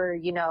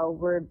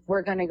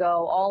going to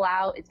go all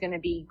out, it's going to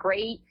be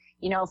great.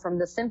 From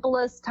the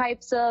simplest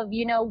types of,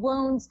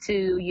 wounds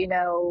to,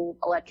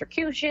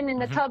 electrocution in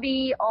the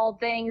tubby, all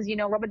things,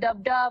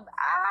 rub-a-dub-dub.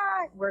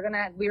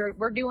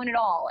 We're doing it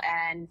all.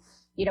 And,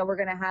 we're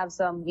going to have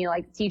some,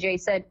 like TJ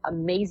said,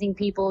 amazing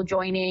people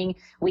joining.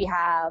 We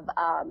have,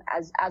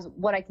 as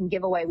what I can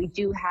give away, we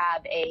do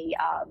have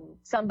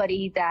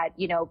somebody that,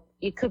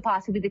 it could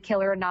possibly be the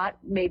killer or not,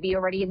 maybe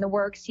already in the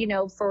works,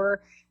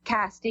 for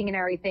casting and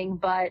everything,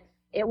 but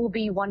it will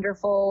be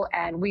wonderful,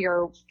 and we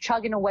are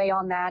chugging away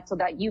on that so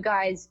that you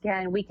guys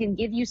we can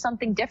give you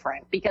something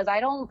different, because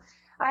I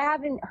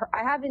haven't,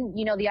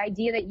 the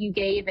idea that you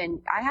gave,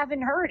 and I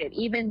haven't heard it,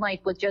 even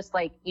with just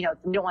we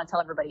don't want to tell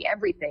everybody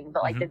everything,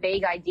 but the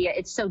vague idea,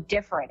 it's so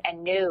different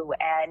and new,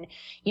 and,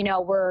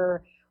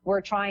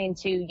 we're trying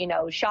to,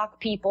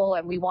 shock people,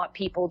 and we want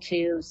people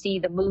to see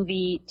the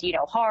movie,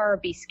 horror,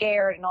 be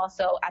scared, and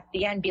also at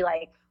the end be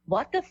like,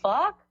 what the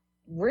fuck?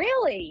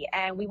 Really?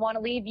 And we want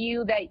to leave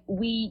you that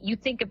you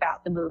think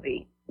about the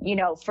movie,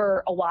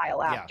 for a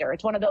while after. Yeah.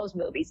 It's one of those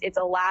movies. It's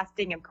a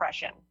lasting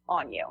impression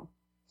on you.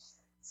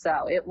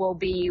 So it will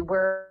be,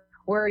 we're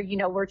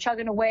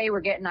chugging away. We're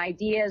getting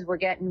ideas. We're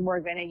going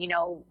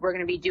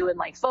to be doing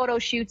photo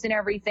shoots and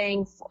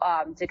everything,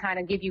 to kind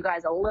of give you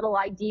guys a little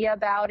idea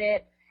about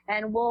it.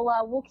 And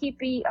we'll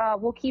keep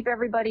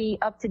everybody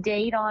up to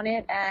date on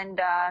it. And,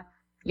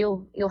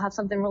 you'll have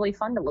something really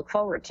fun to look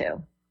forward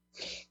to.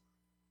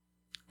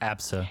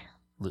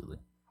 Absolutely.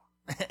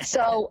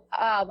 So,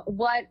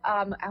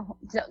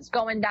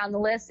 going down the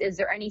list, is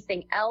there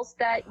anything else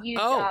that you,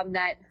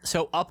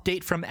 So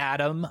update from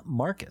Adam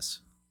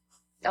Marcus.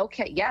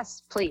 Okay.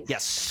 Yes, please.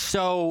 Yes.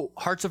 So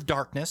Hearts of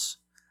Darkness,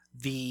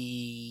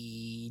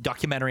 the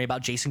documentary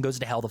about Jason Goes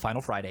to Hell, the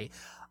Final Friday,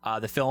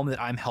 the film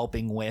that I'm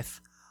helping with,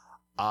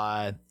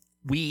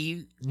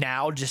 we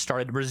now just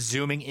started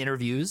resuming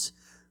interviews.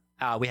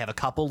 We have a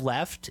couple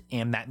left,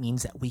 and that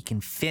means that we can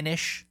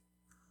finish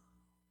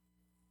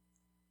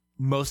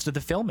most of the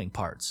filming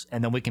parts,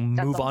 and then we can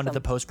move on to the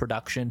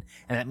post-production,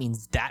 and that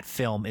means that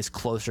film is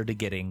closer to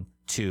getting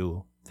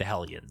to the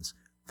Hellions,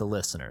 the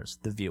listeners,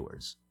 the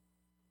viewers.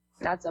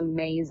 That's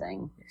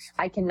amazing.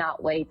 I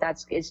cannot wait.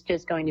 It's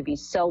just going to be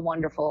so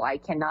wonderful. I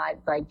cannot,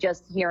 like,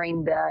 just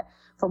hearing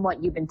from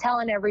what you've been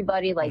telling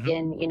everybody, like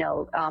in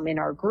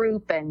our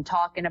group and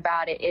talking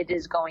about it, it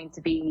is going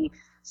to be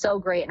so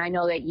great. And I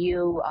know that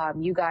you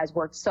guys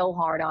worked so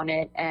hard on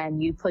it,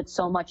 and you put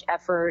so much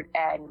effort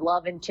and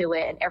love into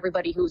it, and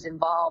everybody who's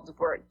involved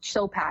were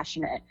so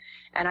passionate.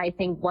 And I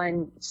think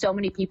when so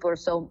many people are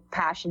so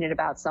passionate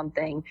about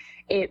something,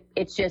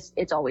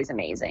 it's always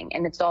amazing,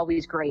 and it's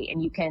always great.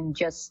 And you can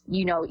just,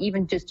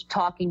 even just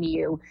talking to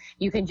you,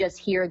 you can just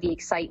hear the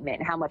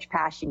excitement, how much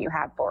passion you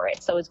have for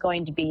it. So it's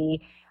going to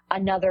be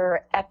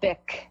another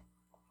epic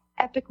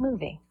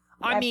movie.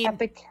 I mean,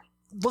 epic.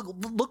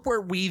 Look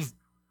where we've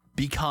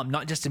become,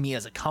 not just to me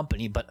as a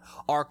company, but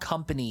our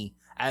company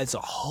as a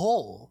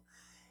whole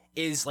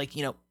is like,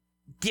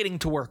 getting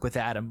to work with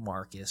Adam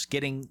Marcus,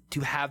 getting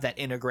to have that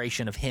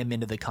integration of him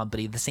into the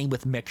company. The same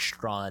with Mick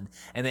Strawn,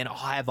 and then I'll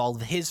have all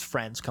of his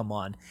friends come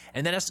on,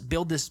 and then us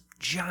build this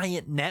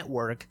giant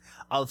network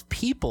of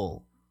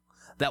people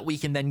that we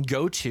can then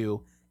go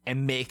to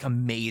and make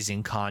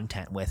amazing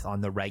content with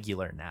on the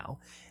regular now.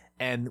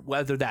 And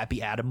whether that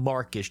be Adam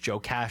Marcus, Joe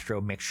Castro,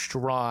 Mick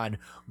Strawn,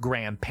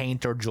 Graham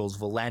Painter, Jules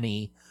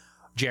Valeni,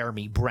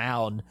 Jeremy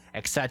Brown,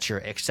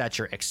 etc.,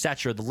 etc.,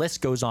 etc. The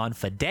list goes on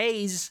for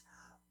days,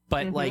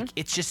 but like,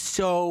 it's just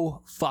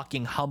so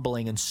fucking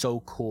humbling and so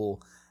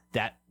cool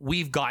that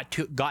we've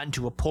gotten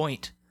to a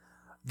point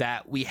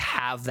that we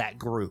have that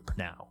group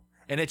now,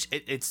 and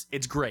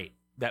it's great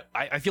that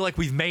I feel like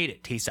we've made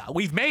it, Tisa.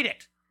 We've made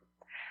it.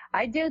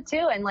 I do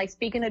too. And like,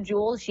 speaking of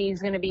Jules,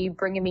 she's going to be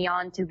bringing me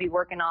on to be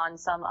working on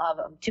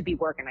to be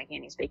working on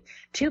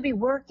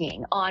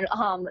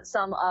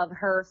some of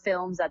her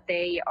films that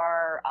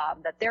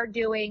they're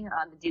doing,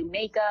 to do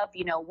makeup,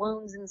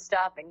 wounds and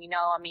stuff. And,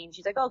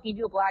 she's like, oh, can you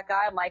do a black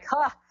eye? I'm like,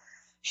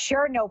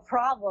 sure. No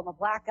problem. A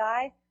black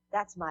eye.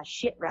 That's my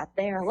shit right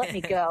there. Let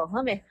me go.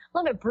 Let me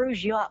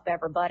bruise you up,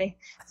 everybody.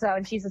 So,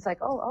 and she's just like,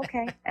 oh,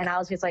 okay. And I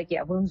was just like,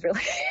 yeah, wounds really,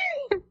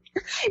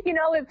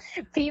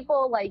 if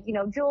people like,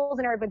 Jules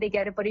and everybody, they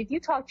get it. But if you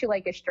talk to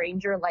like a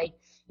stranger, like,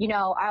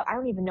 I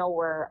don't even know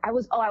where I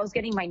was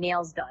getting my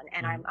nails done.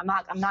 And I'm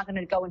not going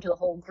to go into the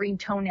whole green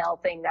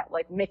toenail thing that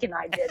like Mick and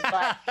I did,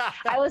 but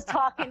I was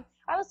talking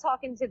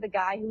to the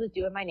guy who was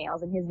doing my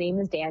nails, and his name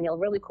is Daniel,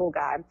 really cool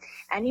guy.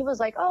 And he was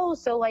like, oh,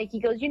 so like, he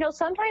goes,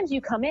 sometimes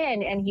you come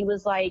in, and he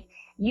was like,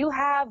 you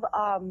have,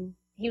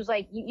 he was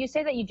like, you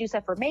say that you do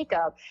stuff for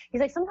makeup.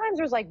 He's like, sometimes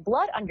there's like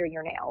blood under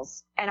your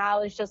nails. And I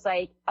was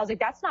like,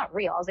 that's not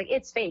real. I was like,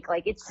 it's fake.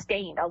 Like, it's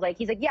stained. I was like,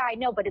 he's like, yeah, I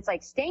know, but it's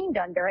like stained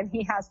under. And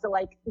he has to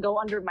like go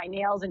under my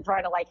nails and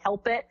try to like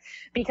help it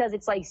because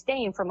it's like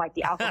stained from like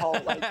the alcohol,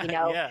 like,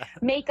 yeah.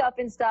 makeup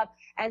and stuff.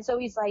 And so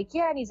he's like,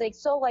 yeah. And he's like,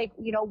 so like,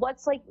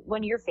 what's like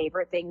one of your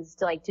favorite things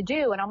to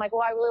do? And I'm like,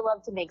 well, I really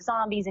love to make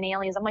zombies and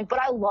aliens. I'm like,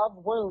 but I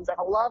love wounds. Like,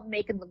 I love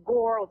making the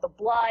gore with the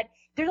blood.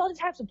 There's all the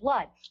types of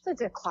blood. So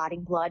there's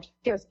clotting blood.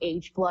 There's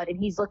aged blood. And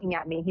he's looking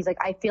at me. He's like,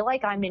 I feel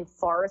like I'm in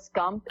Forrest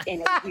Gump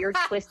in a weird,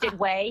 twisted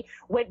way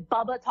with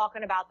Bubba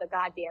talking about the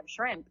goddamn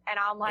shrimp. And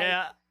I'm like,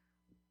 yeah.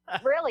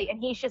 Really?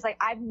 And he's just like,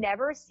 I've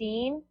never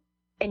seen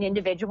an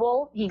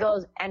individual. He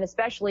goes, and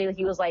especially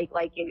he was like,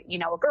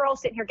 a girl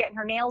sitting here getting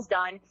her nails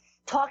done,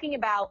 talking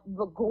about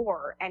the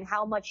gore and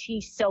how much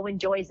she so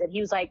enjoys it. He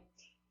was like,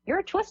 you're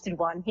a twisted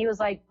one. He was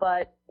like,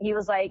 I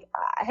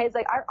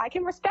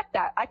can respect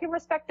that. I can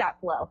respect that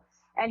flow.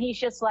 And he's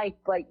just like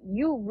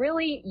you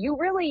really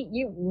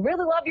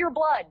love your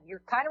blood. You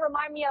kind of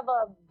remind me of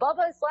a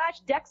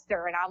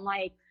Bubba/Dexter. And I'm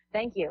like,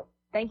 thank you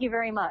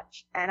very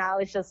much. And I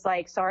was just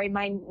like, sorry,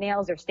 my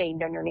nails are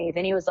stained underneath.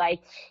 And he was like,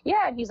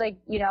 yeah. And he's like,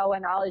 he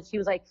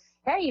was like,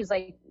 hey, he was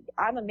like,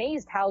 I'm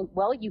amazed how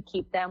well you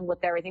keep them with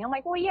everything. I'm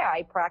like, well, yeah,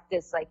 I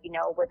practice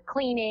with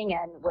cleaning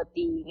and with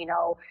the,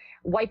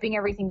 wiping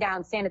everything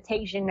down,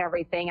 sanitation and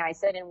everything. I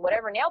said, and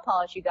whatever nail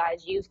polish you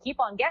guys use, keep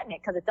on getting it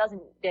because it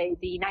doesn't,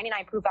 the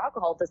 99 proof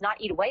alcohol does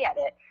not eat away at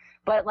it.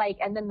 But like,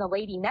 and then the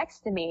lady next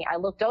to me, I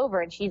looked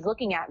over and she's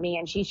looking at me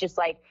and she's just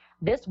like,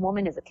 this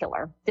woman is a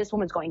killer. This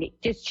woman's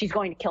she's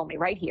going to kill me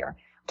right here.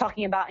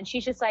 Talking about, and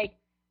she's just like,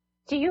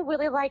 do you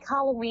really like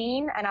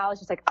Halloween? And I was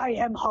just like, I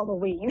am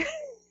Halloween.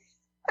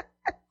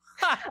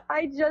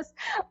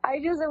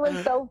 it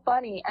was so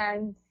funny.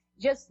 And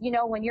just,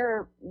 when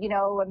you're,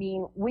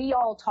 we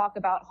all talk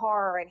about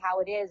horror and how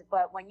it is,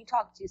 but when you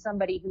talk to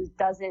somebody who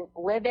doesn't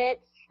live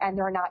it and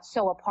they're not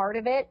so a part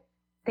of it,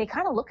 they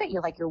kind of look at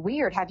you like you're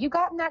weird. Have you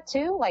gotten that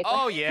too? Like,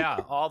 oh yeah,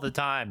 all the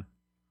time.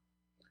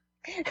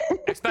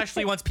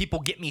 Especially once people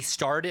get me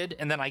started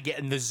and then I get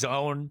in the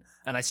zone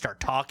and I start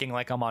talking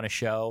like I'm on a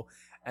show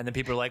and then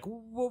people are like,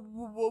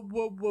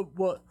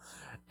 what?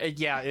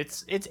 Yeah,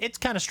 it's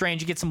kind of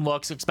strange. You get some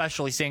looks,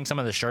 especially seeing some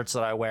of the shirts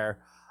that I wear.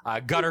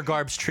 Gutter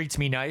Garbs treats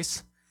me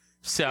nice.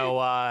 So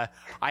I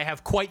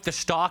have quite the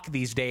stock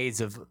these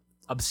days of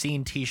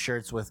obscene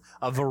t-shirts with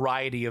a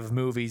variety of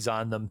movies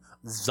on them,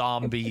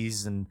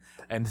 zombies and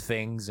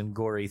things and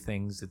gory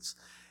things.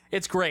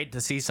 It's great to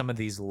see some of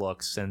these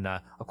looks. And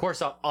of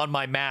course, on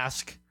my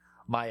mask,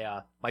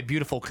 my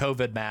beautiful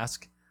COVID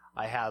mask,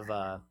 I have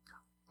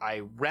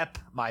I rep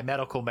my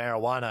medical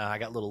marijuana. I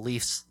got little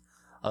leaves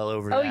all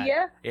over Oh, that.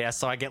 yeah? Yeah,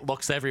 so I get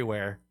looks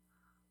everywhere.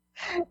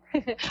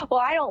 Well,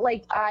 I don't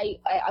like, I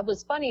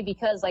was funny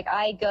because like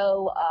I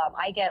go,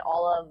 I get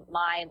all of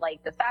mine,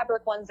 like the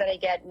fabric ones that I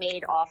get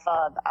made off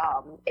of,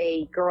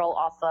 a girl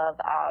off of,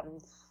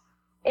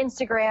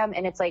 Instagram,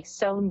 and it's like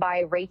sewn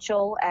by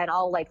Rachel, and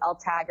I'll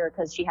tag her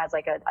because she has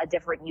like a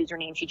different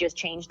username. She just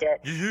changed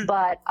it.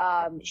 But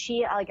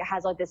she like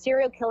has like the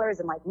serial killers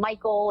and like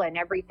Michael and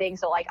everything.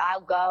 So like I'll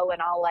go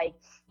and I'll like,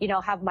 you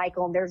know, have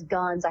Michael, and there's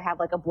guns. I have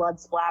like a blood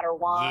splatter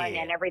one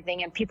and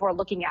everything, and people are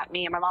looking at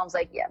me, and my mom's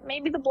like, yeah,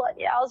 maybe the blood.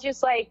 Yeah, I was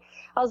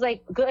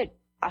like, good.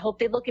 I hope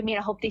they look at me, and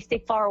I hope they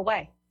stay far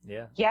away.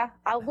 Yeah,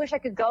 I wish I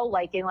could go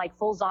like in like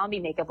full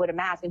zombie makeup with a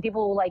mask, and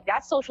people were like,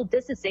 that's social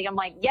distancing. I'm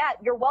like, yeah,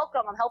 you're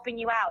welcome. I'm helping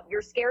you out.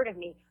 You're scared of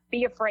me.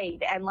 Be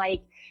afraid. And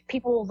like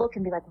people will look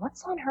and be like,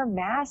 what's on her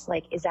mask?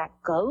 Like, is that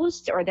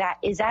Ghost, or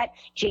is that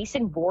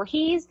Jason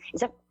Voorhees?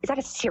 Is that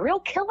a serial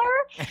killer?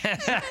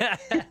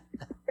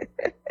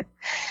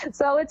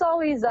 So it's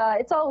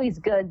always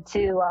good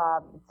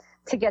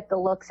to get the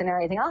looks and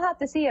everything. I'll have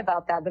to see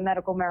about that, the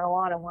medical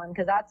marijuana one,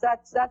 because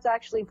that's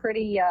actually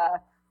pretty.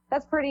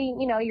 That's pretty,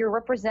 you know, you're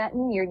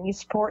representing, you're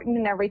supporting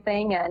and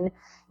everything, and,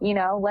 you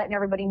know, letting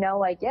everybody know,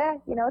 like, yeah,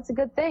 you know, it's a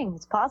good thing.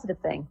 It's a positive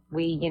thing.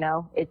 We, you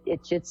know,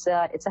 it's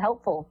a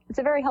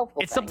very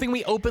helpful It's thing. something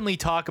we openly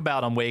talk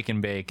about on Wake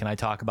and Bake, and I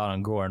talk about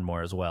on Gore and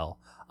More as well.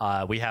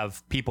 We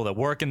have people that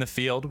work in the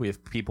field. We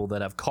have people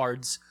that have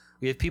cards.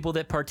 We have people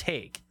that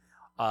partake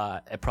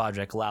at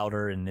Project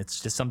Louder, and it's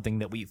just something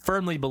that we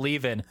firmly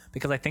believe in,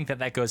 because I think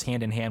that goes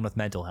hand in hand with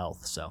mental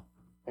health, so.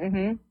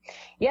 Mm-hmm.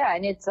 Yeah,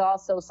 and it's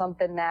also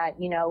something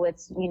that, you know,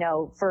 it's, you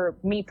know, for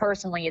me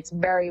personally, it's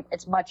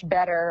much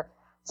better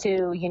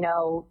to, you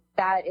know,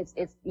 that it's,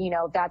 you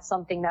know, that's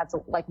something that's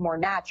like more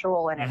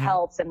natural, and it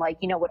helps. And like,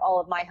 you know, with all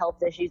of my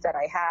health issues that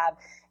I have,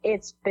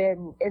 it's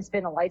been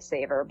a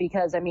lifesaver,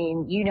 because I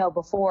mean, you know,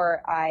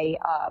 before I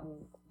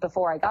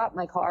got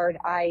my card,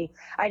 I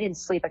didn't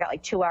sleep. I got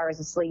like 2 hours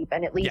of sleep.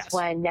 And at least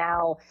when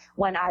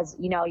as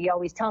you know, you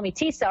always tell me,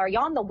 Tisa, are you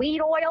on the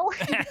weed oil?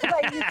 Because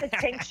I use the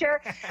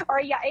tincture.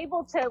 Are you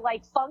able to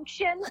like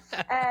function?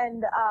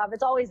 And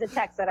it's always a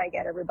text that I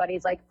get.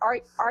 Everybody's like, are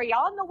you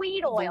on the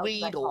weed oil? The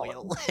weed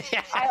oil.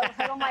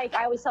 I'm like,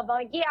 I always tell them,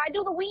 like, yeah, I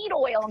do the weed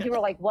oil. And people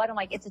are like, what? I'm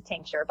like, it's a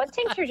tincture. But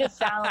tincture just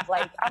sounds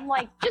like, I'm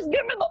like, just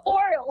give me the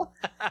oil.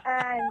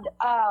 And,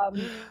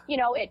 you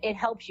know, it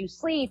helps you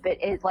sleep.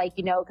 It like,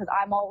 you know, because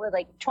I'm always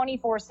like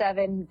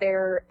 24/7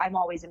 there. I'm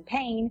always in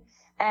pain.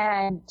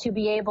 And to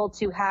be able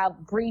to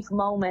have brief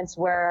moments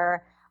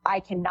where I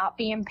cannot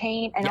be in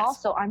pain. And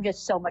also I'm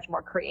just so much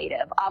more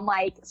creative. I'm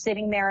like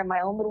sitting there in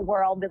my own little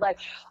world, be like,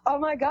 oh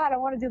my God, I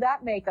want to do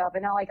that makeup.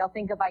 And I'll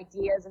think of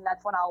ideas. And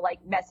that's when I'll like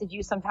message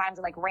you sometimes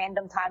in like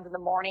random times in the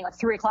morning, like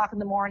 3 o'clock in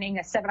the morning,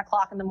 7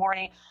 o'clock in the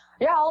morning.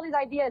 Yeah, all these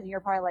ideas. And you're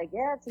probably like,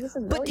 yeah, this is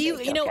really But do you,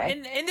 big. you know,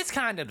 Okay. and this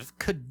kind of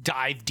could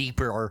dive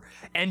deeper or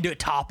into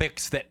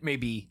topics that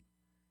maybe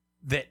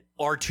that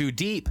are too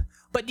deep.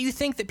 But do you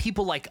think that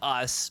people like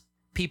us,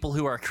 people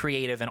who are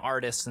creative and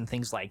artists and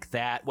things like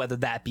that, whether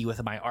that be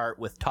with my art,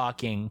 with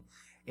talking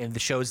in the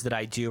shows that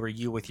I do, or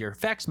you with your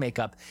effects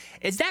makeup,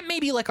 is that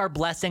maybe like our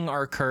blessing,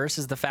 our curse,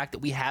 is the fact that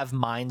we have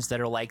minds that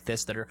are like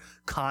this, that are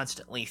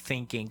constantly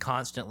thinking,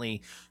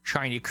 constantly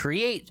trying to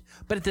create,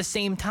 but at the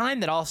same time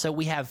that also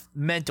we have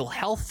mental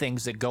health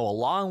things that go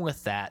along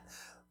with that.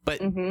 But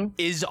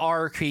is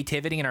our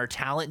creativity and our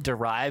talent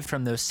derived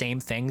from those same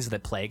things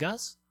that plague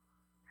us?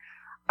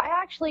 I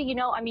actually, you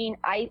know, I mean,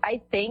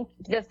 I think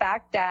the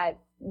fact that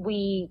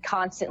we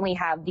constantly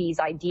have these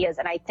ideas,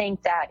 and I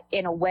think that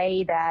in a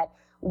way that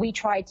we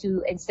try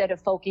to, instead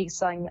of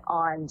focusing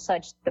on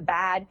such the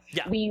bad,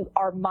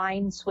 our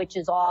mind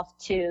switches off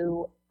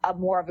to a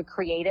more of a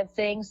creative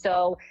thing.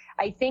 So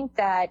I think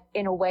that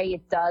in a way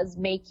it does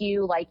make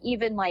you like,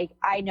 even like,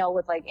 I know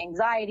with like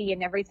anxiety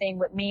and everything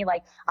with me,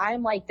 like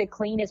I'm like the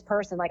cleanest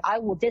person. Like I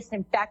will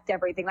disinfect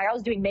everything. Like I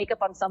was doing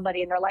makeup on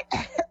somebody and they're like,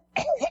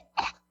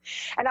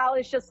 and I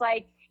was just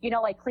like, you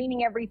know, like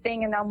cleaning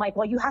everything. And I'm like,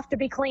 well, you have to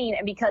be clean.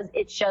 And because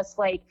it's just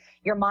like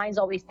your mind's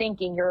always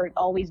thinking, you're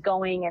always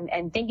going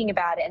and thinking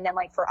about it. And then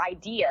like for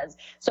ideas.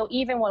 So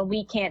even when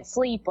we can't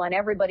sleep, when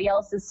everybody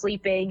else is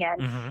sleeping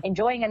and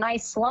enjoying a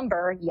nice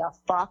slumber, you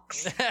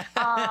fucks,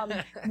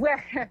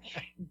 where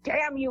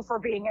damn you for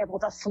being able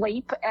to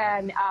sleep.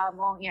 And,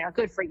 well, you know,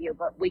 good for you,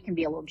 but we can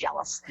be a little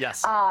jealous.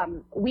 Yes.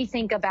 We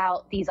think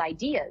about these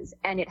ideas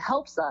and it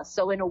helps us.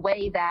 So in a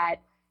way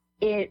that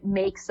it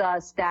makes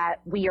us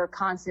that we are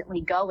constantly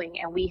going,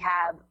 and we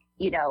have,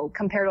 you know,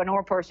 compared to a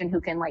normal person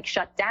who can like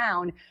shut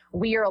down,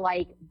 we are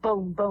like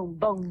boom, boom,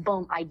 boom,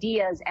 boom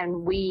ideas.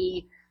 And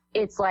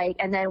it's like,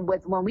 and then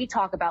when we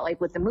talk about like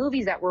with the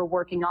movies that we're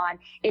working on,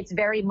 it's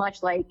very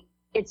much like,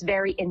 it's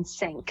very in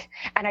sync.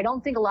 And I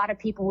don't think a lot of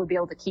people would be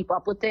able to keep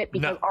up with it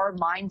because our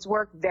minds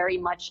work very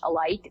much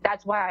alike.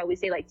 That's why I always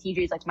say like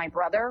TJ is like my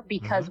brother,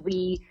 because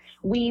we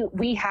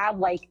have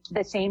like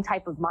the same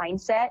type of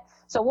mindset.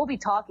 So we'll be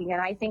talking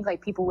and I think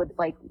like people would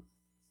like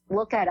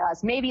look at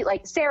us. Maybe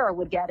like Sarah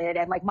would get it,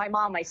 and like my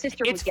mom, my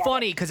sister would get it. It's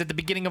funny because at the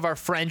beginning of our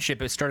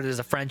friendship, it started as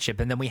a friendship,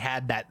 and then we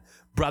had that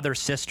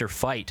brother-sister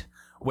fight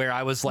where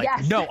I was like,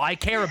 Yes. no, I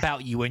care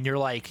about you, and you're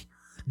like,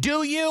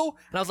 do you?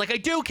 And I was like, I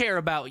do care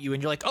about you,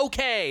 and you're like,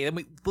 okay,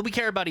 and we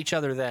care about each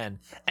other then.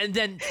 And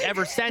then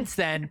ever since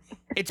then,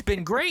 it's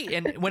been great.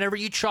 And whenever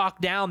you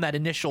chalk down that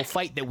initial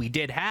fight that we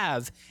did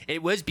have,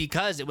 it was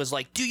because it was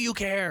like, do you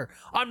care?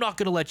 I'm not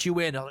going to let you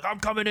in. I'm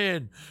coming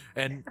in.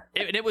 And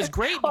it was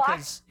great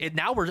because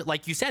now we're,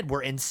 like you said,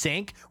 we're in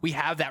sync. We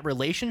have that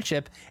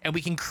relationship, and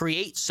we can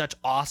create such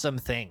awesome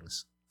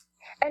things.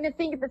 And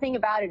the thing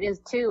about it is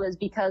too, is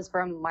because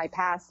from my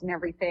past and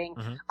everything,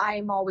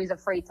 I'm always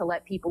afraid to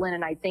let people in,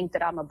 and I think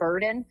that I'm a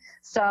burden.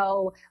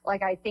 So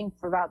like, I think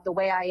about the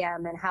way I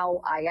am and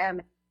how I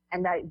am,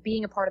 and that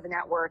being a part of the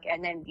network,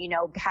 and then, you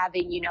know,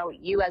 having, you know,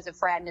 you as a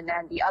friend, and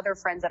then the other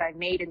friends that I've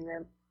made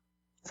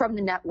from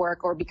the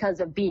network, or because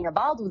of being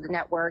involved with the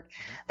network,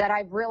 that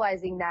I'm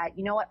realizing that,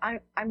 you know what, I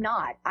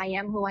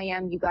am who I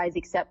am. You guys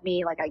accept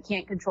me. Like, I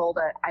can't control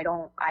that.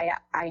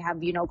 I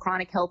have, you know,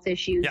 chronic health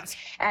issues. Yes.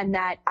 And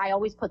that I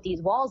always put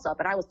these walls up.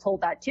 And I was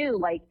told that too.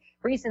 Like,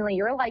 recently,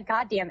 you're like,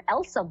 goddamn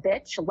Elsa,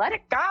 bitch, let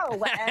it go.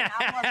 And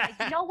I was like,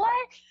 you know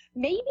what?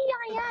 Maybe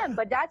I am,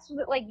 but that's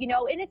like, you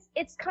know, and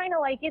it's kind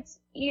of like, it's,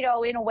 you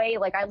know, in a way,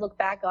 like I look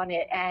back on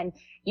it, and,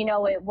 you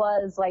know, it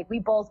was like,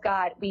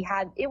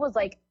 it was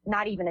like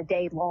not even a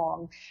day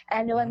long.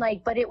 And then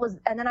like, but it was,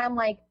 and then I'm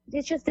like,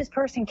 it's just, this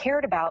person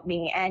cared about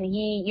me, and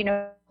he, you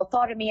know,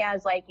 thought of me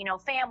as like, you know,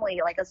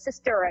 family, like a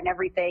sister and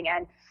everything.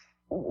 And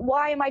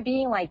why am I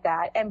being like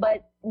that?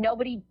 But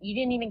you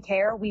didn't even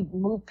care. We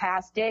moved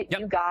past it. Yep.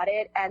 You got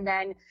it. And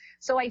then,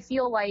 so I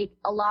feel like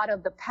a lot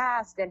of the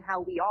past and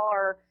how we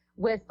are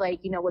with, like,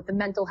 you know, with the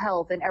mental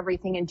health and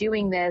everything and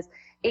doing this,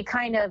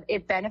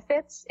 it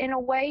benefits in a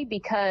way,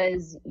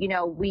 because, you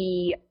know,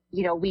 we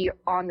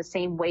on the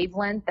same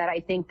wavelength, that I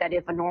think that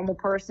if a normal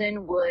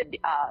person would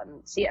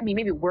see, I mean,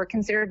 maybe we're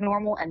considered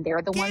normal and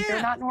they're the ones that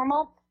are not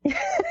normal.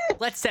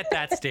 Let's set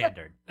that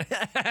standard.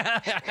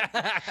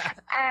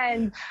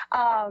 And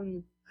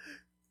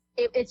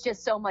it's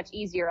just so much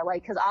easier,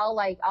 like, because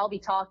I'll be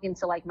talking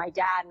to like my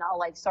dad, and I'll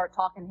like start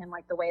talking to him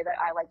like the way that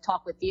I like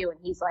talk with you, and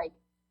he's like,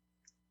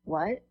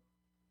 what?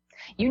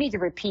 You need to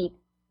repeat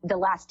the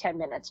last 10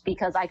 minutes,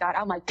 because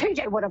I'm like,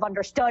 TJ would have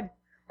understood.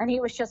 And he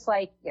was just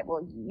like, yeah,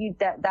 well,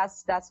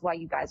 that's why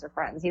you guys are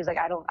friends. He was like,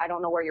 I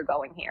don't know where you're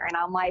going here. And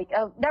I'm like,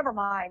 oh, never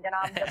mind. And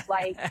I'm just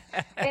like,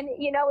 and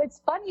you know,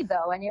 it's funny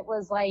though. And it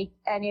was like,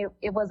 and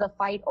it was a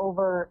fight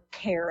over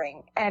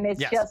caring. And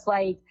it's just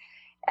like,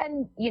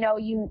 and you know,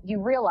 you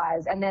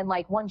realize, and then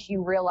like, once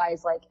you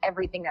realize like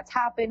everything that's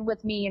happened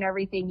with me and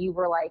everything, you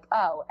were like,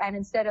 oh, and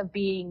instead of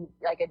being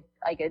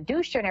like a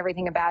douche and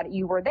everything about it,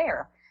 you were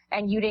there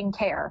and you didn't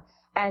care.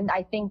 And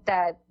I think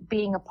that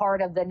being a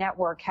part of the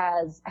network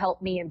has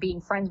helped me, and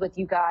being friends with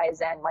you guys,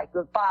 and like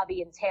with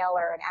Bobby and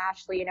Taylor and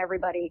Ashley and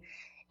everybody,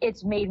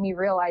 it's made me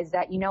realize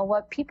that, you know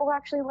what, people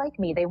actually like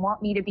me. They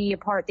want me to be a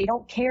part. They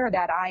don't care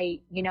that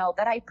I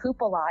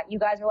poop a lot. You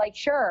guys are like,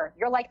 sure.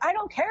 You're like, I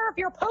don't care if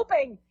you're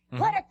pooping.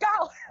 Let it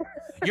go.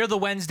 You're the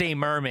Wednesday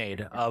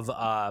mermaid of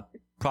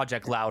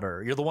Project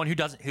Louder. You're the one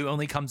who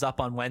only comes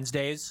up on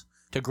Wednesdays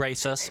to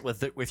grace us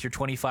with your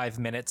 25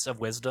 minutes of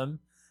wisdom,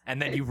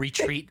 and then you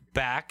retreat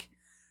back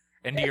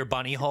into your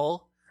bunny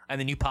hole, and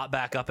then you pop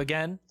back up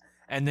again,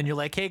 and then you're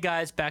like, hey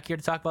guys, back here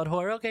to talk about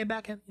horror. Okay,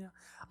 back in.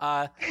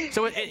 Yeah.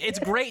 So it's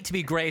great to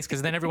be Grace,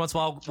 because then every once in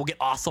a while we'll get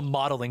awesome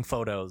modeling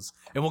photos,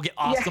 and we'll get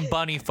awesome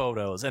bunny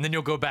photos, and then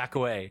you'll go back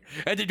away,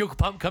 and then you'll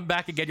come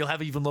back again. You'll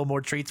have even a little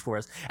more treats for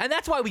us, and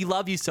that's why we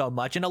love you so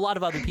much. And a lot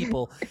of other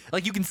people,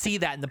 like, you can see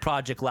that in the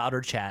Project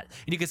Louder chat,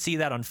 and you can see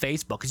that on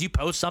Facebook, because you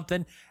post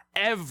something,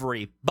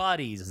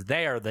 everybody's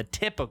there, the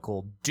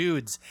typical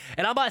dudes.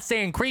 And I'm not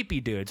saying creepy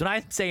dudes. When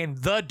I'm saying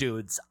the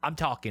dudes, I'm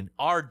talking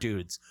our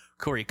dudes.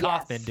 Corey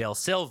Kaufman, Dale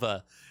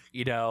Silva,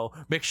 you know,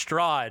 Mick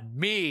Strawn,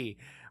 me,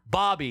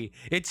 Bobby.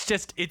 It's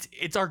just,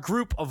 it's our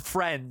group of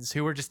friends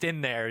who are just in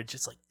there. It's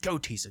just like, go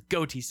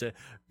Tisa,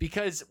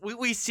 because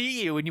we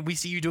see you, and we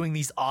see you doing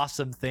these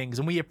awesome things,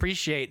 and we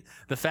appreciate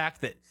the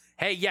fact that,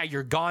 hey, yeah,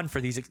 you're gone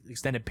for these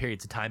extended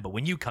periods of time, but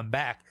when you come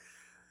back,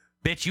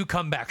 bitch, you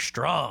come back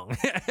strong.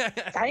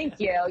 Thank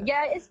you.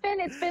 Yeah, it's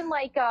been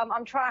like,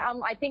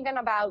 I think I'm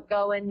about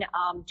going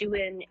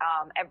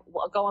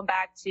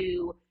back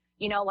to,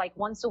 you know, like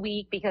once a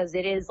week, because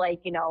it is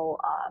like, you know,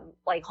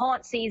 like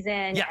haunt season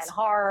and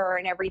horror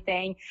and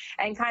everything,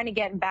 and kind of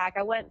getting back.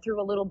 I went through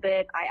a little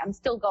bit. I'm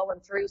still going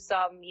through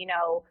some, you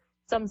know,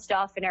 some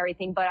stuff and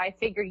everything, but I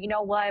figured, you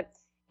know what,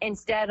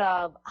 instead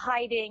of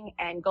hiding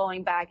and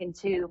going back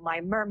into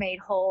my mermaid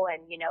hole and,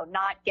 you know,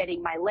 not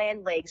getting my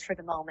land legs for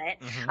the moment,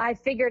 I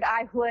figured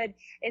I would,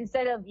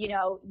 instead of, you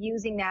know,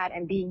 using that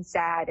and being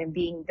sad and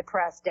being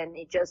depressed and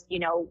it just, you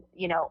know,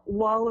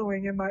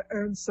 wallowing in my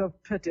own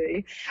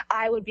self-pity,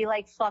 I would be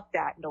like, fuck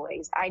that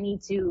noise. I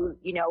need to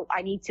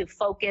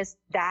focus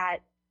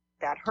that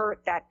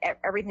hurt, that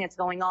everything that's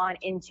going on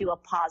into a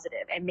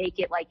positive, and make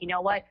it like, you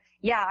know what,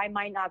 yeah, I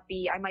might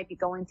be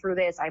going through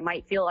this. I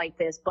might feel like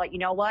this, but you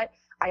know what?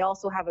 I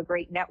also have a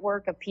great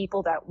network of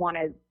people that want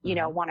to,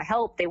 want to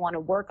help. They want to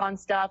work on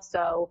stuff.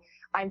 So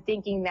I'm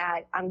thinking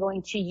that I'm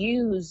going to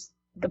use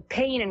the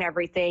pain and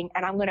everything,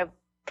 and I'm going to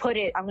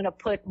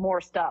put more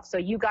stuff. So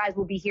you guys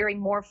will be hearing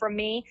more from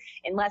me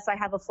unless I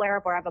have a flare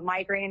up or I have a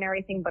migraine and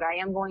everything, but I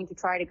am going to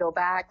try to go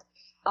back,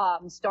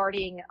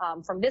 starting,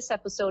 from this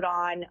episode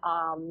on,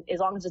 as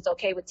long as it's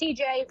okay with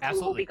TJ, Absolutely.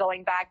 we will be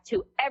going back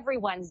to every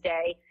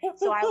Wednesday.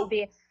 So I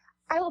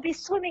will be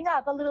swimming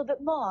up a little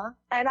bit more.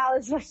 And I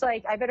was just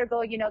like, I better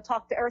go,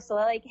 talk to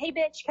Ursula. Like, hey,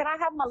 bitch, can I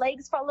have my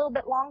legs for a little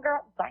bit longer?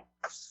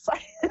 Thanks.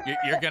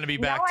 You're going to be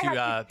back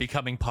to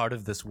becoming part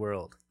of this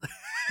world.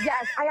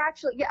 Yes, I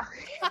actually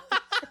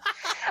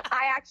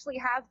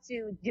have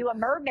to do a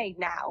mermaid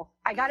now.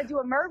 I got to do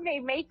a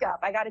mermaid makeup.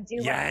 I got to do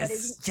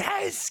yes.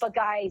 But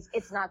guys,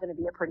 it's not going to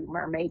be a pretty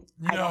mermaid.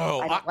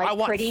 No, I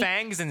want pretty.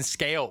 fangs and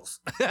scales.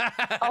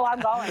 Oh,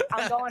 I'm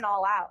going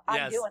all out.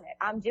 Yes.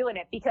 I'm doing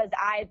it because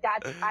I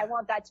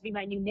want that to be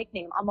my new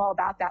nickname. I'm all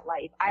about that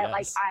life. I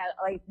like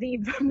the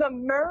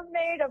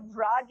mermaid of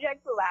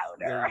Project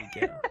Louder. There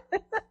you go.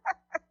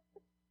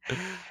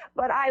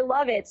 But I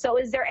love it. So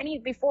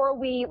before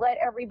we let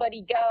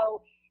everybody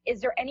go, is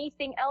there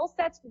anything else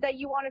that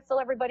you want to fill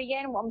everybody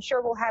in? Well, I'm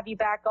sure we'll have you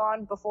back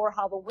on before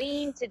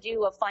Halloween to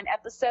do a fun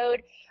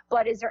episode.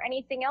 But is there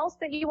anything else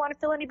that you want to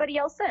fill anybody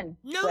else in?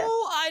 No, with?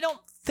 I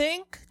don't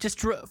think.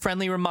 Just a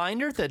friendly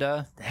reminder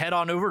that head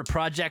on over to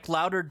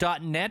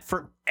projectlouder.net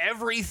for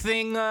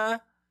everything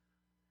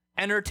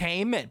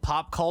entertainment,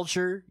 pop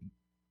culture,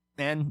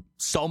 and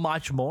so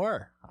much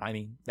more. I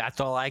mean, that's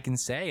all I can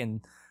say.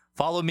 And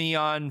follow me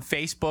on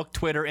Facebook,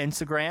 Twitter,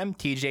 Instagram,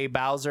 TJ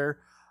Bowser.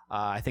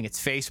 I think it's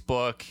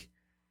Facebook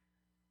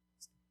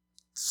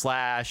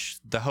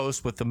 / the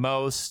host with the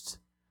most.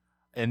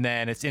 And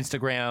then it's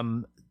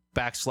Instagram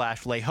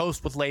 / lay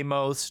host with lay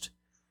most.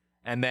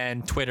 And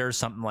then Twitter,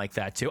 something like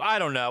that too. I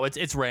don't know.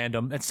 It's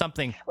random. It's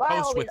something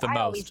host with the most.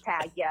 I always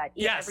tag you.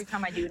 Yes. Every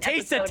time I do an Tisa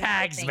episode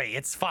tags me.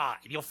 It's fine.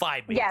 You'll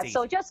find me. Yeah, Tisa.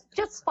 so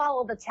just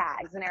follow the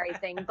tags and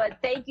everything. But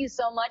thank you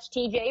so much,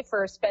 TJ,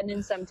 for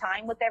spending some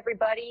time with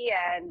everybody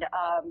and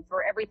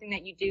for everything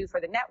that you do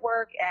for the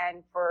network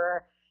and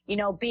for,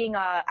 being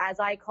as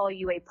I call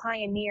you, a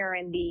pioneer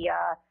in the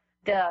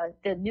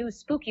new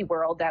spooky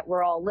world that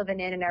we're all living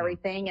in and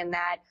everything, and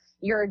that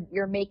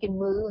you're making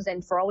moves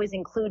and for always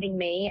including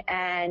me.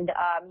 And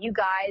you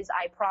guys,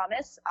 I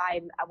promise,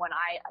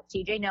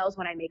 TJ knows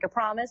when I make a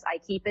promise, I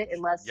keep it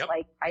unless,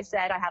 like I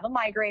said, I have a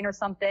migraine or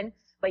something.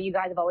 But you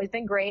guys have always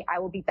been great. I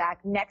will be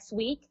back next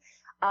week.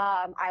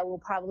 I will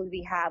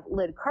probably have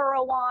Lid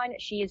Kuro on.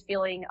 She is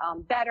feeling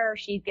better.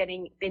 She's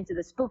getting into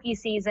the spooky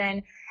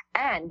season.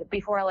 And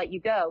before I let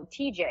you go,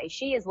 TJ,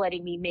 she is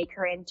letting me make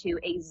her into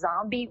a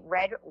zombie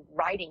Red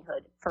Riding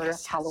Hood for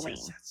Halloween.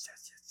 Yes.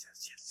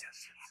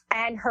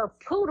 And her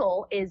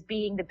poodle is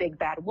being the big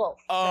bad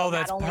wolf. Oh, so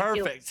that's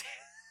perfect.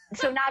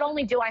 So not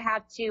only do I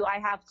have to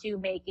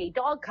make a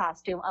dog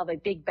costume of a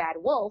big bad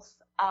wolf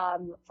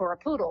for a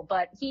poodle,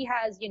 but he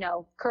has,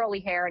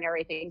 curly hair and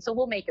everything. So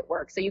we'll make it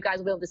work. So you guys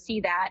will be able to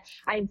see that.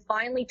 I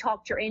finally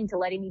talked her into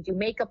letting me do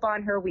makeup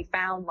on her. We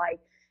found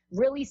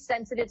really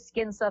sensitive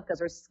skin stuff because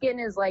her skin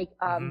is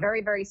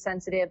very, very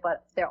sensitive,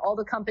 but all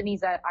the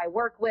companies that I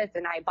work with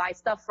and I buy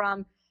stuff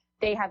from,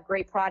 they have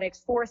great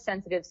products for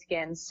sensitive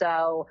skin.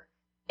 So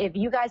if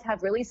you guys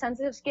have really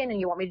sensitive skin and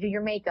you want me to do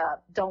your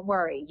makeup, don't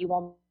worry. You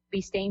won't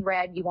be stained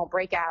red. You won't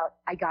break out.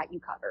 I got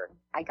you covered.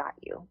 I got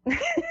you.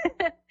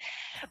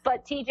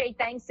 But TJ,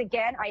 thanks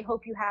again. I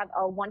hope you have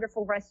a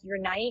wonderful rest of your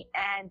night.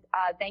 And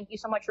thank you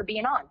so much for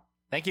being on.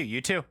 Thank you.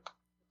 You too.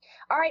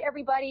 All right,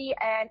 everybody.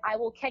 And I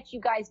will catch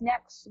you guys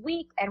next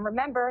week. And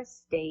remember,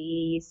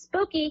 stay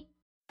spooky.